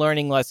it was a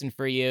learning lesson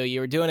for you. You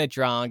were doing it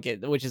drunk,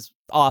 which is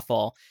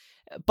awful.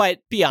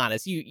 But be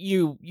honest,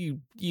 you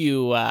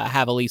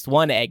have at least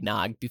one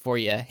eggnog before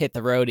you hit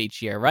the road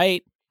each year,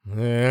 right?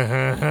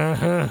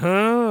 Yes,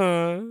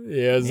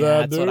 Yeah, I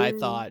that's do. what I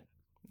thought.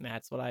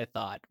 That's what I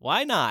thought.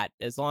 Why not?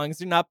 As long as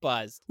you're not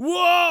buzzed.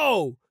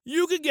 Whoa!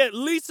 You could get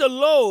Lisa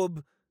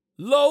Loeb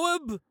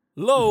for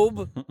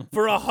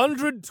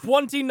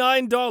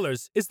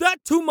 $129. Is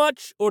that too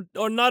much or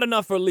not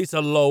enough for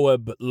Lisa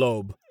Loeb?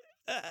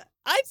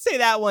 I'd say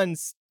that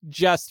one's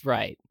just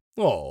right.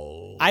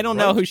 Oh, I don't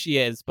know who she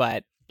is,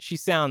 but she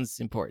sounds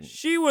important.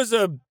 She was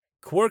a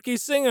quirky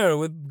singer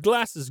with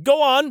glasses.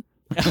 Go on.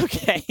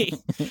 Okay.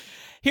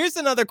 Here's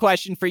another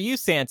question for you,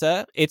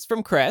 Santa. It's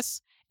from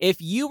Chris. If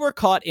you were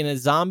caught in a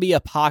zombie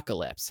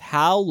apocalypse,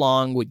 how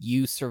long would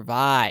you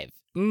survive?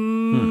 Well,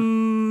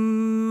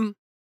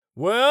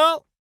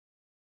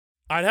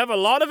 I'd have a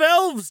lot of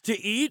elves to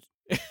eat.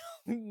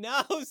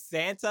 No,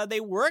 Santa,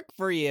 they work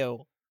for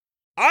you.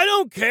 I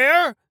don't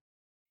care.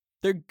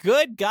 They're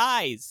good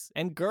guys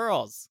and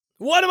girls.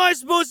 What am I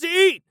supposed to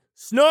eat?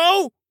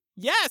 Snow?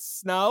 Yes,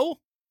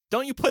 Snow.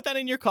 Don't you put that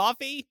in your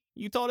coffee?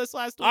 You told us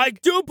last week. I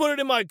do put it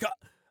in my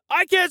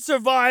I can't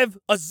survive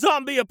a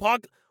zombie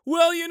apocalypse.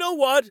 Well, you know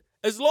what?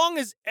 As long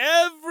as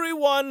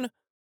everyone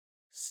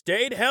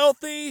stayed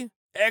healthy,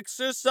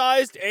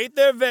 exercised, ate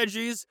their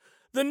veggies,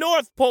 the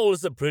North Pole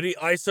is a pretty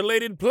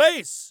isolated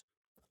place.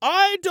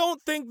 I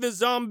don't think the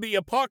zombie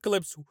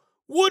apocalypse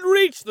would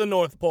reach the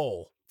North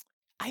Pole.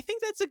 I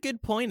think that's a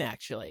good point,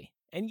 actually.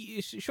 And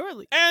you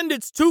surely. And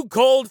it's too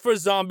cold for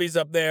zombies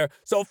up there,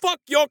 so fuck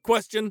your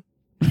question.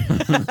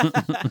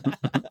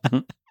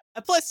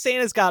 Plus,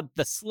 Santa's got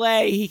the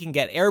sleigh. He can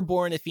get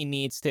airborne if he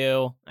needs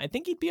to. I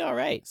think he'd be all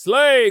right.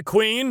 Slay,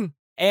 Queen.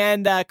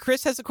 And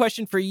Chris has a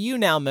question for you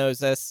now,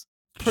 Moses.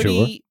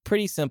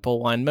 Pretty simple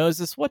one.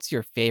 Moses, what's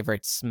your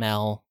favorite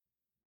smell?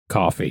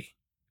 Coffee.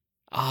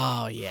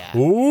 Oh, yeah.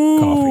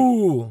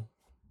 Ooh.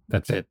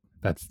 That's it.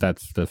 That's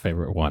the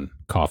favorite one.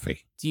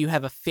 Coffee. Do you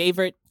have a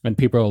favorite? And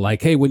people are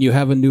like, hey, when you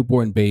have a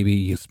newborn baby,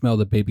 you smell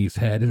the baby's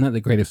head. Isn't that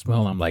the greatest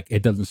smell? I'm like,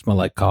 it doesn't smell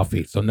like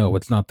coffee. So no,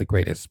 it's not the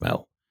greatest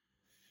smell.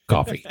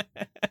 Coffee.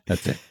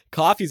 That's it.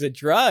 Coffee's a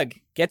drug.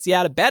 Gets you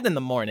out of bed in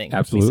the morning.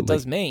 Absolutely. At least it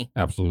does me.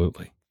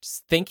 Absolutely.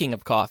 Just thinking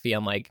of coffee,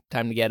 I'm like,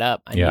 time to get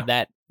up. I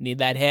need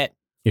that hit.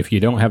 If you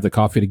don't have the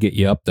coffee to get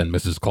you up, then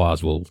Mrs.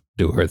 Claus will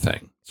do her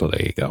thing. So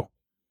there you go.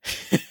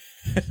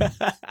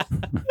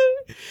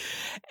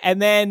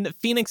 And then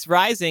Phoenix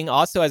Rising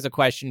also has a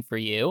question for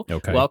you.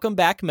 Okay. Welcome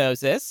back,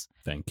 Moses.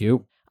 Thank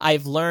you.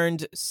 I've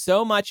learned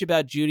so much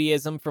about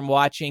Judaism from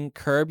watching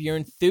Curb Your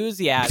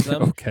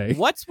Enthusiasm. Okay.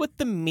 What's with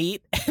the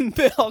meat and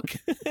milk?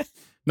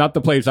 Not the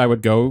place I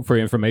would go for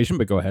information,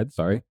 but go ahead.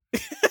 Sorry.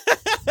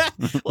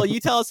 Well, you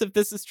tell us if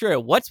this is true.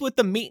 What's with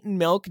the meat and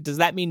milk? Does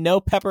that mean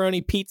no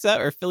pepperoni pizza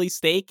or Philly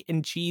steak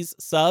and cheese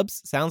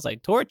subs? Sounds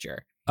like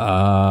torture.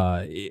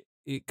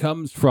 It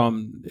comes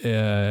from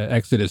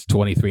Exodus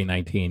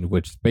 23:19,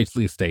 which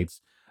basically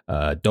states,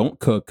 don't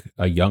cook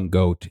a young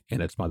goat in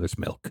its mother's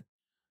milk.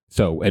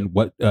 So, and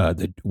what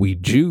we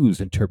Jews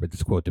interpret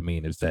this quote to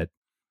mean is that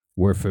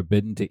we're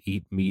forbidden to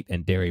eat meat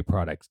and dairy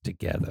products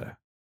together.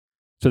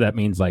 So that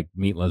means like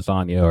meat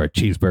lasagna or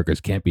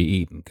cheeseburgers can't be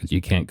eaten because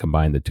you can't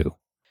combine the two.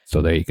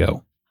 So there you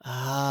go.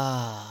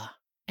 Ah.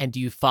 And do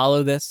you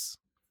follow this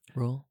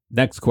rule?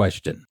 Next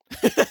question.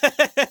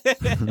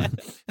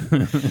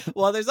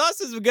 Well, there's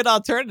also some good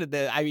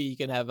alternative. I mean, you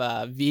can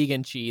have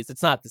vegan cheese.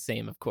 It's not the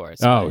same, of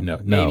course. Oh, but no.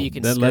 Maybe you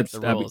can skirt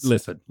the I mean, rules.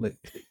 listen,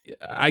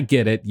 I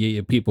get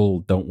it.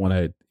 People don't want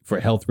to, for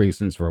health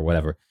reasons or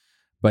whatever.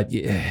 But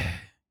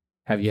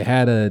have you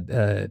had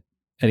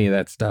any of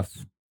that stuff?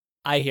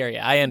 I hear you.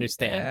 I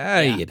understand.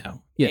 Yeah. You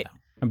know,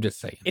 I'm just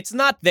saying. It's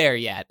not there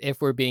yet, if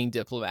we're being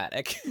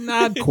diplomatic.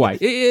 Not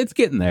quite. It's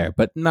getting there,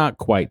 but not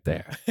quite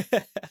there.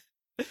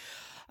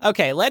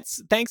 Okay,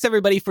 thanks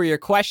everybody for your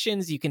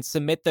questions. You can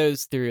submit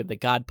those through the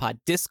GodPod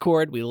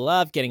Discord. We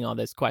love getting all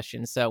those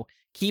questions, so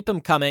keep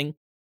them coming.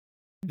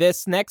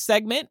 This next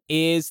segment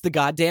is the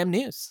goddamn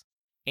news.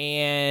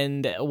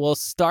 And we'll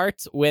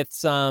start with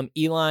some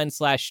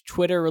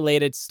Elon/Twitter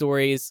related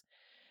stories.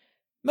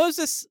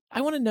 Moses,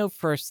 I want to know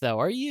first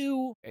though,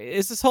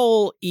 is this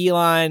whole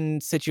Elon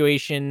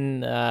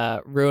situation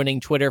ruining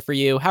Twitter for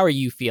you? How are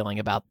you feeling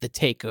about the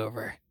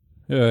takeover?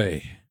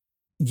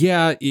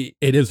 Yeah, it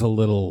is a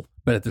little.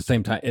 But at the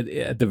same time,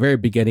 at the very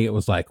beginning, it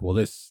was like, well,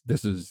 this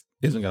isn't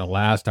going to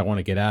last. I want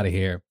to get out of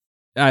here.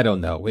 I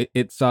don't know.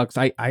 It sucks.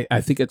 I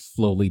think it's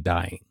slowly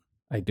dying.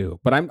 I do.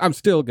 But I'm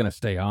still gonna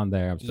stay on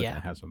there. I'm still Yeah.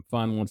 gonna have some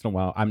fun once in a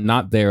while. I'm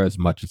not there as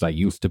much as I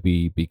used to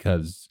be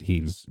because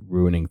he's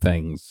ruining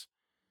things.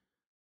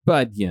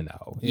 But Yeah.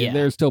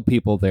 there's still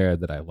people there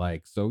that I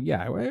like. So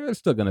yeah, we're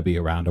still gonna be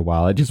around a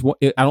while. I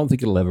don't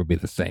think it'll ever be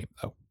the same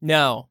though.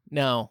 No.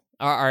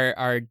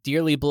 Our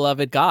dearly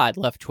beloved God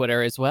left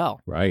Twitter as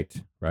well. Right.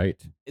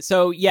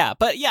 So yeah,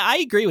 but yeah, I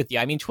agree with you.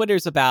 I mean,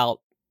 Twitter's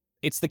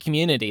it's the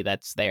community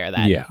that's there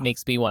that Yeah.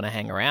 makes me want to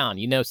hang around.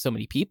 So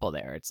many people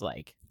there. It's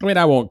like, I mean,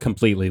 I won't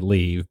completely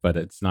leave, but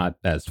it's not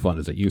as fun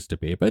as it used to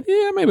be. But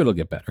yeah, maybe it'll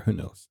get better. Who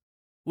knows?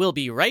 we'll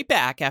be right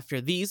back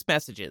after these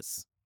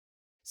messages.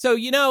 So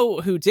you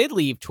know who did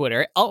leave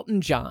Twitter?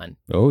 Elton John.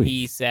 Oh,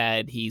 He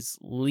said he's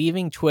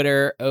leaving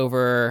Twitter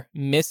over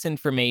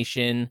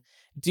misinformation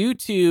due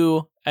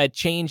to a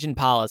change in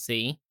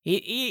policy.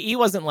 He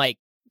wasn't like,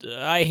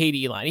 I hate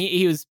Elon.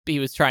 He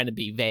was trying to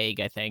be vague,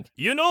 I think.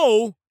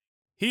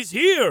 He's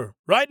here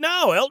right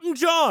now, Elton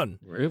John.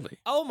 really?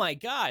 Oh my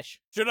gosh.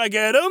 Should I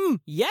get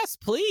him? Yes,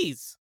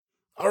 please.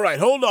 All right,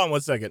 hold on 1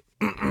 second.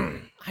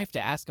 I have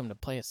to ask him to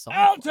play a song.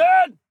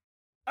 Elton!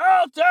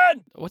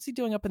 What's he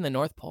doing up in the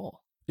North Pole?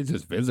 He's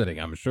just visiting.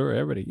 I'm sure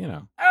everybody,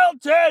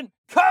 Elton,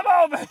 come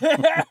over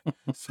here.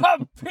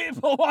 Some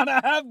people want to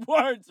have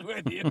words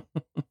with you.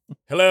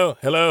 Hello,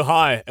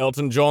 hi,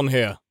 Elton John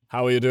here.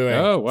 How are you doing?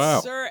 Oh, wow.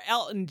 Sir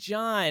Elton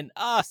John.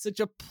 Such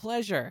a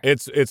pleasure.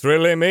 It's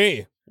really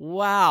me.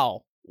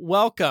 Wow.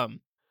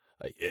 Welcome.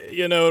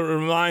 It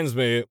reminds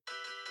me.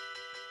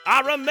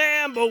 I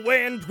remember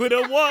when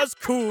Twitter was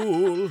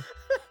cool.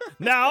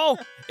 Now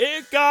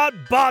it got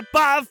bought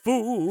by a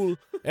fool.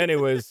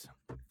 Anyways,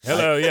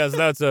 hello. Yes,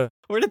 that's a.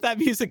 Where did that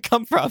music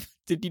come from?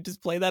 Did you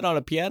just play that on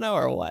a piano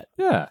or what?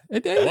 Yeah.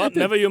 Well,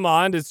 never you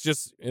mind. It's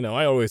just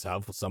I always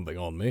have something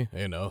on me.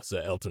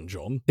 Sir Elton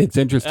John. It's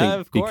interesting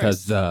Of course.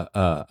 because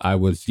I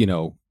was,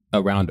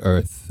 around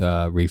Earth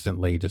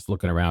recently, just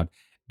looking around.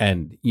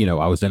 And,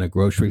 I was in a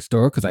grocery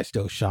store because I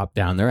still shop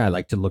down there. I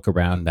like to look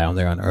around down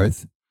there on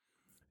Earth.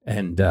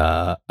 And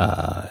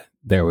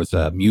there was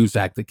a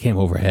Muzak that came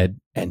overhead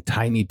and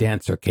Tiny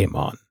Dancer came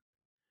on.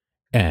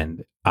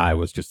 And I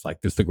was just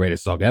like, this is the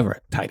greatest song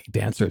ever. Tiny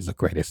Dancer is the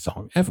greatest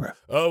song ever.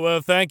 Oh,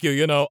 well, thank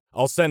you.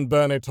 I'll send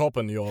Bernie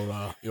Taupin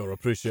your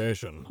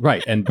appreciation.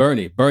 Right. And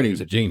Bernie's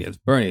a genius.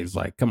 Bernie's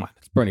like, come on,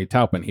 it's Bernie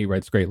Taupin. He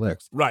writes great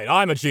lyrics. Right,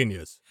 I'm a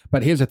genius.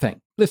 But here's the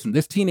thing. Listen,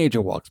 this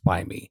teenager walks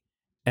by me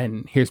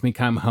and here's me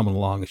kind of humming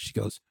along. And she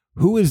goes,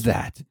 who is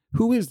that?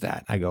 Who is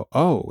that? I go,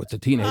 oh, it's a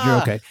teenager.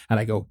 Okay. And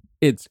I go,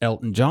 it's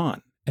Elton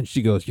John. And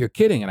she goes, you're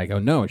kidding. And I go,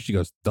 no. And she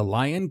goes, the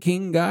Lion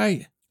King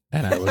guy.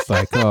 And I was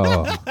like,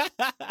 oh,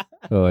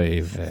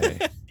 oy vey.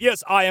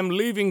 Yes, I am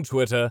leaving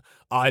Twitter.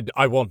 I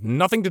want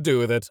nothing to do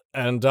with it,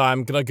 and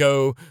I'm gonna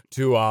go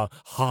to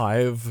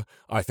Hive.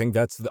 I think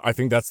that's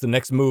the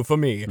next move for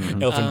me,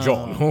 Elton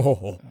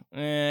John.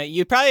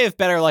 You'd probably have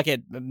better luck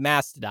at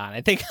Mastodon.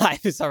 I think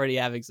Hive is already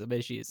having some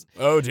issues.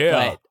 Oh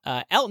dear.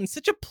 But Elton,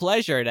 such a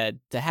pleasure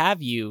to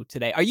have you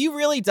today. Are you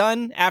really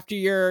done after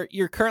you're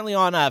currently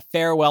on a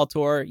farewell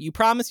tour? You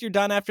promise you're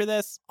done after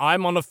this?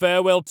 I'm on a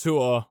farewell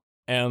tour,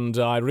 and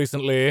I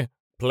recently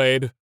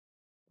played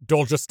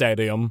Dodger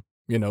Stadium,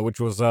 which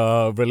was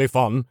really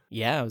fun.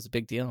 Yeah, it was a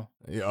big deal.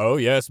 Oh,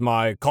 yes,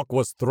 my cock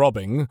was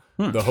throbbing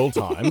the whole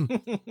time.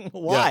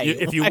 Why? Yeah,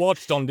 if you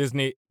watched on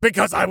Disney,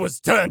 because I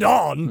was turned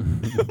on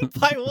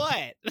By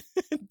what?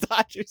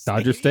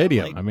 Dodger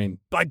Stadium. Like, I mean,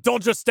 by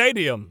Dodger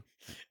Stadium.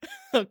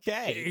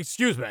 okay.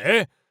 Excuse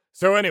me.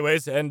 So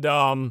anyways, and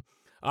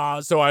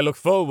so I look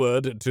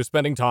forward to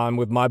spending time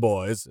with my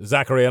boys,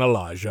 Zachary and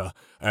Elijah,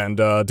 and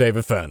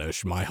David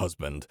Furnish, my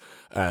husband.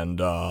 And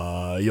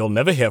you'll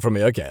never hear from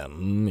me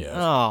again. Yes.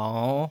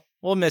 Oh,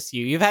 we'll miss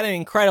you. You've had an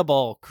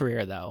incredible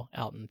career, though,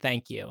 Elton.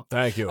 Thank you.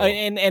 Thank you.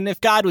 And if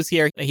God was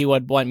here, he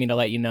would want me to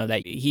let you know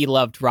that he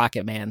loved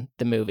Rocket Man,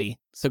 the movie.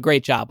 So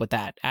great job with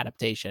that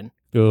adaptation.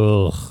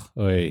 ugh,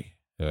 oy.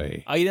 Oh,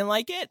 you didn't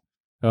like it?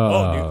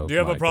 Oh, do you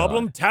have a my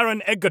problem? God.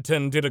 Taron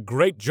Egerton did a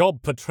great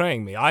job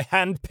portraying me. I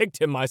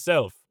handpicked him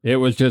myself. It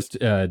was just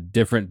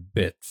different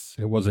bits.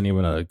 It wasn't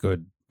even a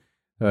good.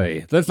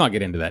 Hey, let's not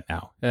get into that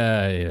now.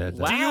 Yeah,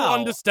 Wow. Do you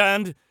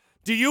understand?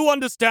 Do you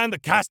understand the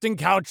casting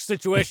couch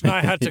situation I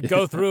had to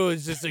go through?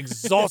 Is just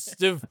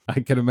exhaustive. I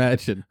can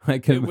imagine.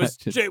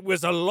 It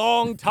was a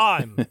long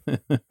time.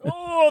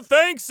 Oh,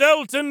 thanks,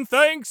 Elton.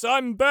 Thanks.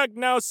 I'm back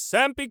now,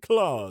 Santa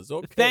Claus.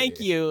 Okay.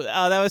 Thank you.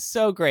 Oh, that was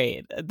so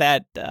great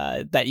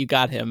that you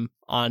got him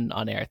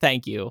on air.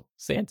 Thank you,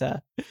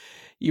 Santa.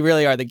 You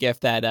really are the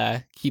gift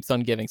that keeps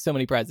on giving. So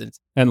many presents.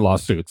 And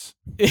lawsuits.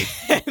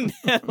 And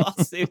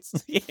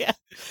lawsuits. Yeah.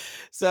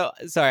 So,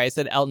 sorry, I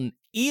said Elton.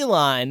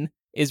 Elon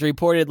is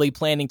reportedly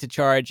planning to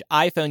charge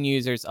iPhone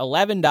users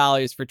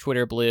 $11 for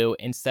Twitter Blue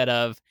instead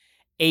of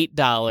 $8.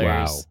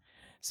 Wow.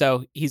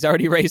 So he's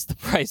already raised the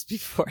price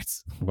before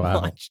it's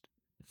Wow. launched.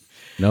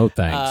 No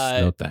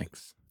thanks. No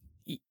thanks.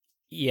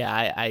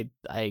 Yeah,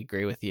 I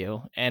agree with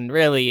you. And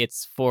really,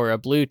 it's for a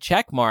blue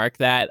check mark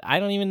that I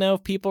don't even know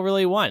if people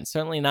really want.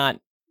 Certainly not.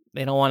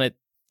 They don't want it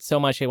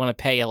so much. They want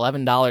to pay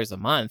 $11 a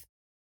month.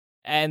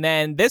 And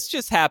then this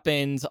just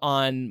happened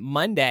on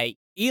Monday.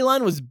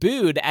 Elon was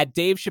booed at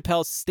Dave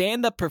Chappelle's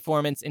stand-up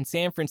performance in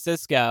San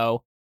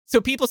Francisco. So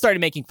people started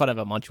making fun of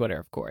him on Twitter,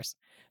 of course,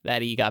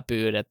 that he got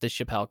booed at the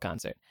Chappelle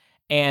concert.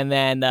 And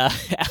then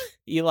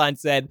Elon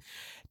said,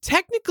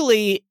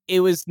 technically,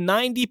 it was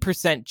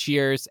 90%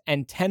 cheers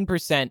and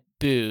 10%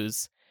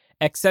 boos,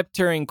 except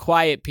during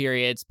quiet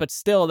periods. But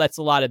still, that's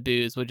a lot of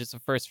boos, which is a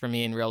first for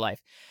me in real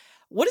life.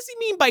 What does he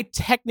mean by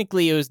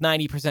technically it was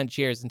 90%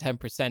 cheers and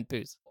 10%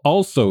 boos?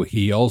 Also,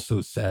 he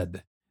also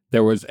said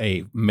there was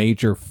a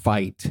major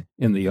fight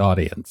in the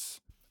audience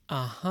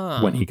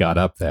when he got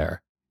up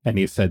there. And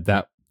he said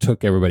that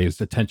took everybody's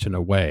attention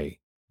away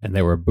and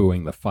they were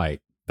booing the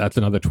fight. That's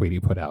another tweet he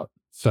put out.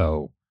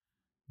 So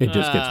it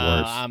just gets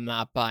worse. I'm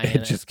not buying it.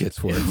 It just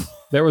gets worse.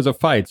 There was a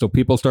fight, so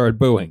people started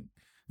booing.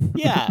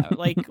 Yeah,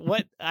 like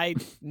what?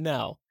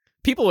 No.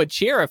 People would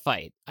cheer a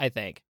fight, I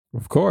think.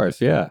 Of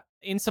course, yeah.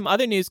 In some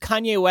other news,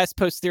 Kanye West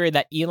posts theory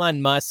that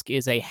Elon Musk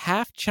is a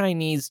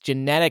half-Chinese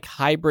genetic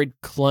hybrid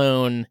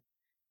clone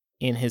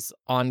in his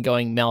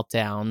ongoing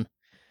meltdown.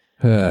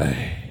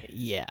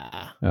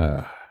 Yeah.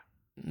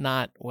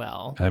 Not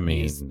well. I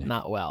mean, he's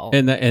not well.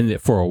 And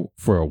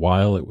for a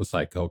while, it was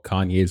like, oh,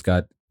 Kanye's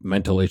got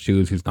mental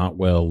issues. He's not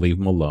well. Leave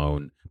him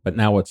alone. But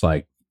now it's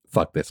like,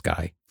 fuck this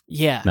guy.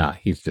 Yeah. Nah,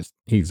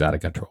 he's out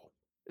of control.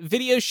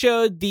 Video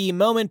showed the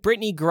moment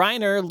Brittany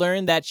Griner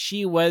learned that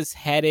she was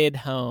headed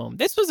home.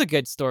 This was a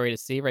good story to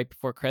see right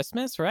before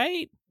Christmas,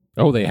 right?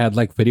 Oh, they had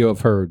like video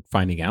of her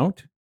finding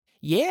out?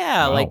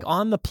 Yeah, Wow. like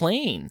on the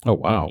plane. Oh,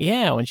 wow.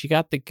 Yeah, when she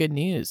got the good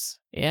news.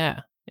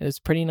 Yeah, it was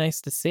pretty nice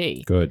to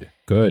see. Good.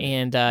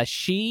 And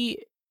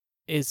she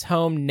is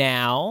home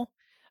now.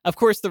 Of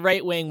course, the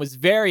right wing was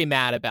very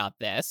mad about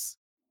this.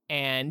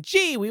 And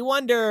gee, we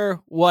wonder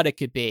what it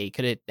could be.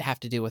 Could it have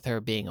to do with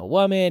her being a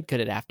woman? Could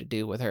it have to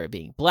do with her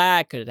being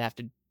black? Could it have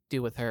to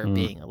do with her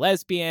being a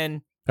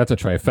lesbian? That's a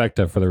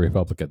trifecta for the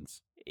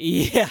Republicans.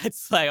 Yeah,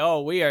 it's like,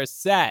 oh, we are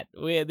set.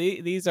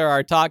 These are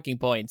our talking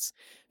points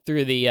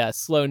through the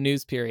slow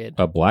news period.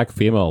 A black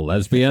female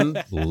lesbian?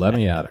 Let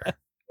me at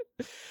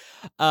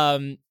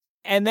her.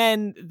 And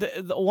then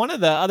one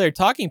of the other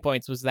talking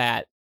points was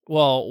that,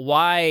 well,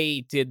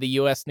 why did the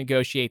U.S.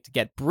 negotiate to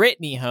get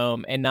Brittany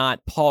home and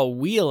not Paul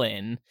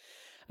Whelan,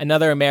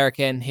 another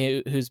American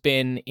who's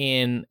been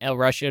in a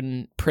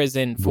Russian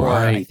prison for,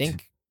 I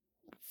think,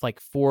 like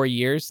 4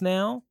 years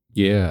now?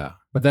 Yeah.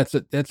 But that's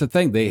the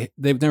thing.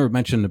 They've never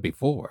mentioned it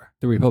before,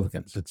 the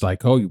Republicans. It's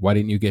like, oh, why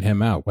didn't you get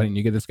him out? Why didn't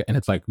you get this guy? And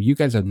it's like, you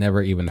guys have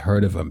never even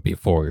heard of him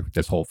before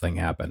this whole thing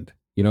happened.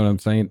 You know what I'm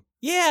saying?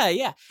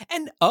 Yeah.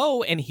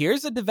 And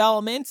here's a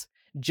development.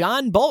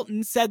 John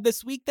Bolton said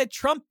this week that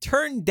Trump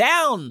turned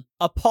down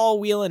a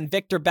Paul Whelan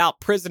Victor Bout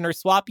prisoner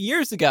swap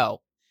years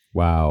ago.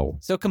 Wow.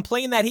 So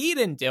complain that he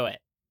didn't do it.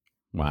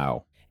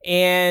 Wow.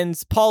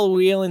 And Paul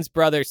Whelan's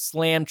brother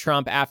slammed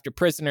Trump after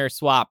prisoner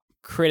swap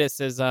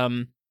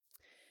criticism.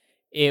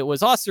 It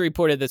was also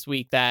reported this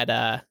week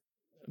that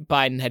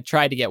Biden had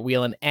tried to get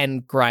Whelan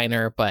and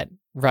Griner, but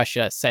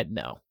Russia said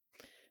no.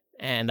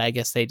 And I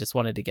guess they just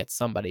wanted to get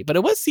somebody. But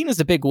it was seen as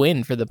a big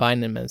win for the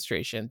Biden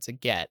administration to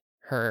get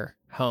her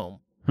home.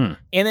 And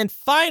then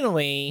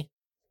finally,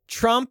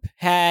 Trump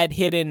had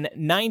hidden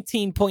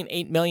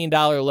 $19.8 million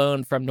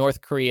loan from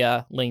North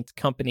Korea-linked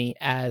company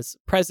as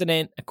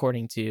president,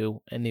 according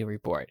to a new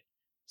report.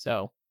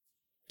 So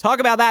talk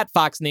about that,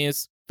 Fox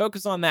News.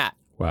 Focus on that.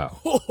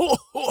 Wow.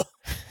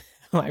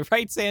 Am I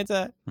right,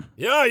 Santa?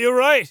 Yeah, you're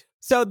right.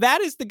 So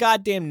that is the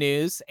goddamn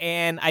news,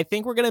 and I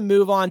think we're going to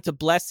move on to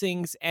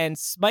blessings and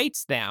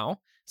smites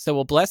now. So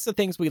we'll bless the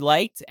things we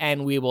liked,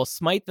 and we will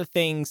smite the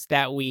things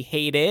that we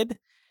hated.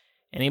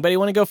 Anybody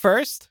want to go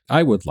first?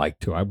 I would like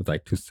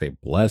to say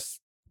bless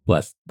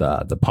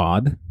the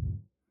pod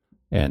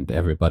and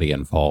everybody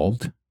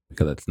involved,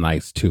 because it's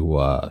nice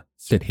to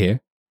sit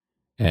here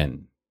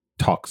and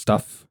talk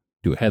stuff,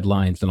 do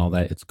headlines and all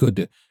that. It's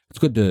good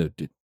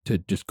to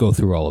just go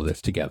through all of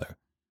this together.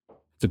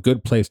 It's a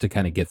good place to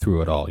kind of get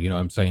through it all. You know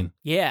what I'm saying?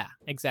 Yeah,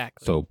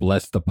 exactly. So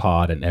bless the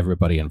pod and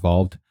everybody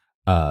involved.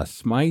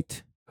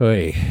 Smite.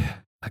 Hey,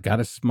 I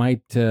gotta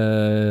smite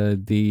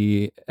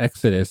the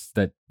Exodus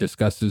that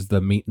discusses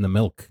the meat and the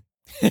milk,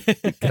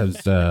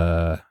 because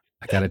I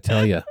gotta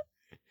tell you,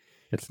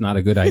 it's not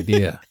a good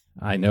idea.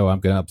 I know I'm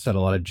gonna upset a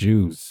lot of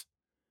Jews,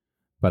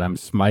 but I'm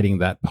smiting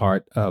that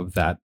part of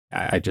that.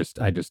 I just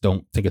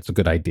don't think it's a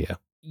good idea.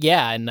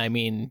 Yeah, and I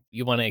mean,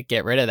 you want to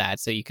get rid of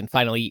that so you can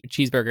finally eat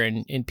your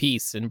cheeseburger in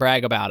peace and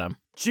brag about him.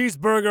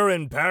 Cheeseburger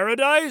in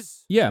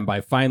paradise? Yeah, and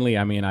by finally,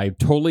 I mean, I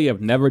totally have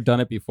never done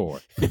it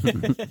before.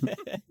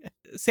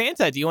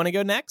 Santa, do you want to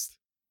go next?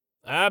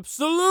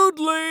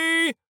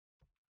 Absolutely.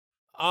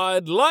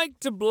 I'd like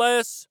to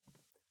bless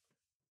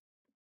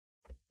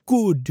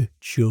good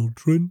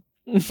children.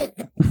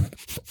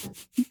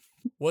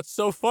 What's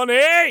so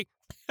funny?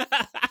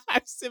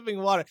 I'm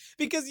sipping water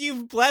because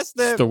you've blessed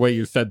them. It's the way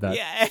you said that.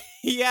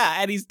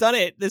 Yeah, and he's done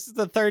it. This is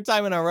the third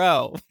time in a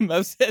row,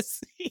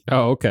 Moses.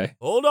 Oh, okay.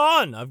 Hold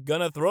on, I'm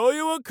gonna throw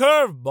you a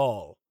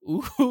curveball.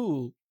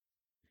 Ooh.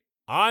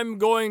 I'm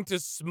going to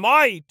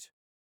smite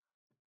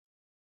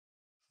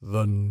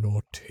the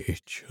naughty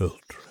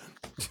children.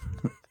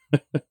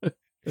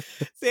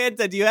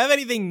 Santa, do you have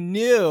anything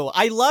new?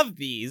 I love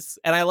these,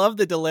 and I love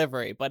the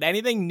delivery, but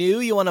anything new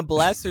you want to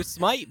bless or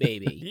smite,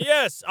 baby?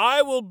 Yes,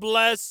 I will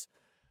bless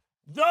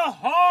the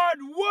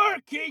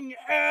hard-working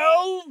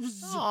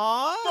elves.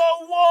 Aww.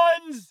 The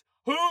ones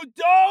who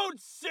don't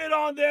sit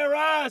on their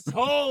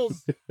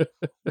assholes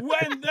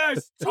when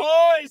there's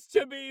toys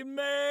to be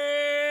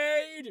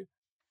made.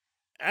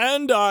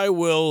 And I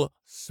will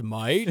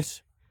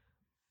smite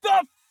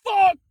the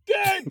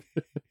fucking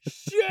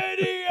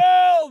shitty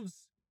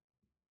elves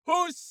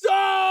who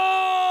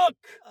suck.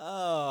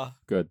 Oh.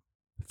 Good.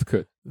 It's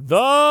good.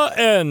 The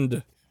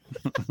end.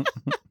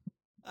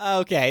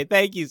 Okay,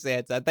 thank you,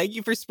 Santa. Thank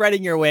you for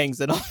spreading your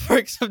wings and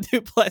offering some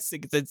new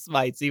blessings and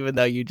smites, even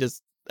though you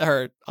just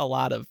hurt a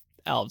lot of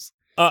elves.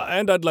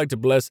 And I'd like to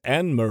bless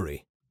Anne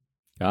Murray.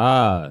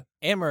 Ah.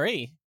 Anne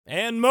Marie.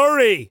 Anne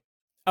Murray,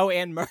 Oh,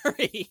 Anne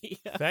Murray.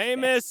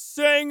 famous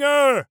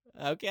singer.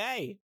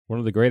 Okay. One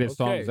of the greatest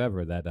Okay. songs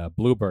ever, that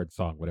Bluebird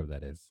song, whatever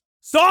that is.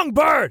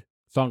 Songbird.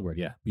 Songbird,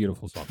 yeah.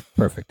 Beautiful song.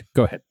 Perfect.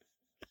 Go ahead.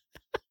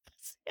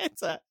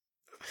 Santa.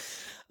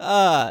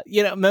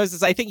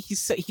 Moses, I think he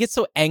gets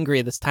so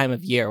angry this time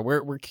of year.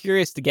 We're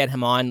curious to get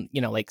him on,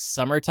 like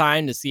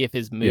summertime to see if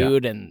his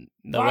mood and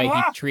the way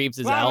he treats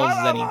his elves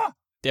is any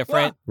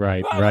different.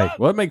 Right.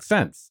 Well, it makes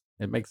sense.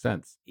 It makes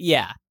sense.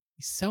 Yeah.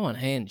 He's so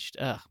unhinged.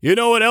 Ugh. You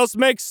know what else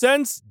makes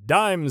sense?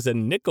 Dimes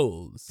and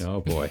nickels. Oh,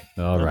 boy.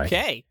 All right.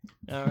 Okay.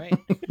 All right.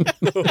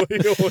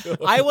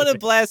 I want to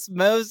bless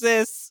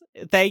Moses.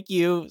 Thank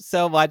you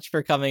so much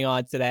for coming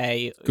on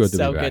today. Good to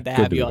so be back. good to Good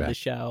have to you be on the back.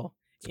 show.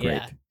 It's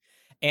great.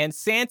 And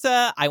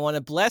Santa, I want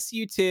to bless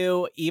you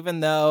too, even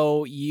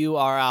though you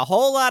are a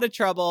whole lot of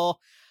trouble.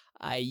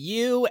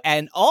 You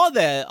and all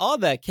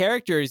the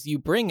characters you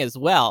bring as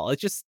well.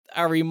 It's just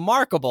a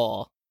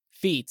remarkable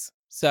feat.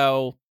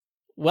 So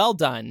well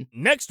done.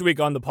 Next week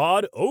on the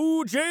pod,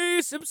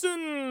 O.J.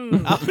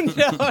 Simpson. Oh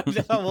no,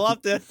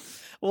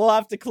 we'll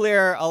have to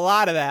clear a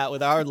lot of that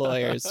with our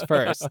lawyers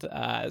first.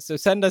 So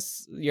send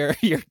us your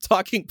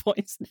talking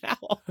points now.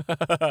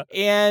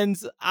 And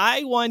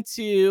I want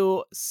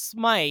to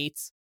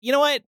smite. You know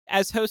what?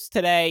 As host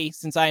today,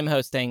 since I'm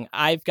hosting,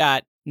 I've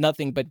got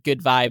nothing but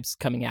good vibes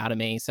coming out of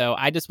me. So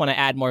I just want to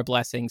add more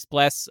blessings.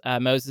 Bless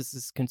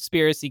Moses'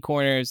 Conspiracy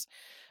Corners.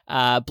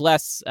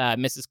 Bless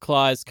Mrs.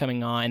 Claus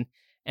coming on.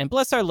 And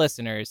bless our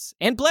listeners.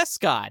 And bless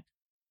God.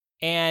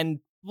 And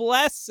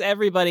bless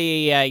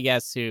everybody, I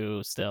guess,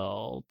 who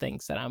still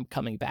thinks that I'm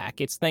coming back.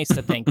 It's nice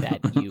to think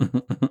that you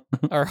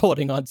are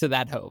holding on to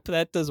that hope.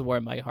 That does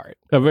warm my heart.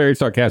 A very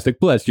sarcastic,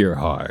 bless your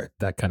heart,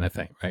 that kind of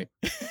thing, right?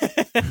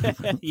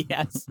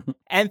 Yes.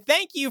 And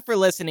thank you for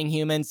listening,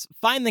 humans.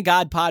 Find the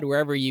God Pod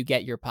wherever you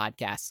get your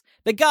podcasts.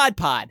 The God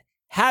Pod.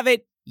 Have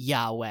it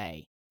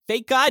Yahweh.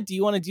 Fake God, do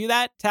you want to do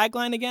that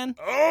tagline again?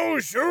 Oh,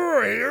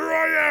 sure, here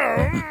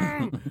I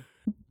am.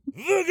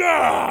 The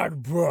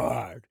God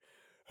Pod.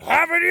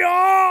 Have it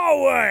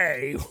your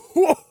way.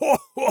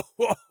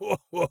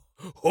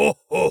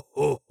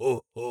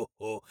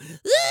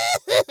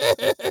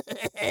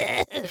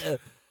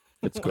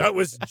 It's good. That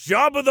was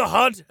Jabba the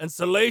Hutt and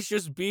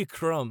Salacious B.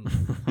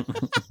 Crumb.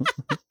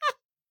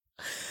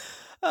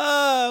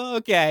 Oh,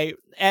 okay.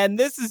 And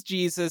this is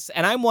Jesus,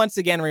 and I'm once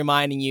again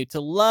reminding you to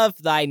love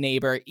thy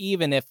neighbor,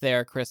 even if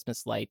their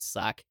Christmas lights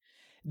suck.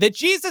 That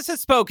Jesus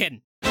has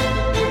spoken.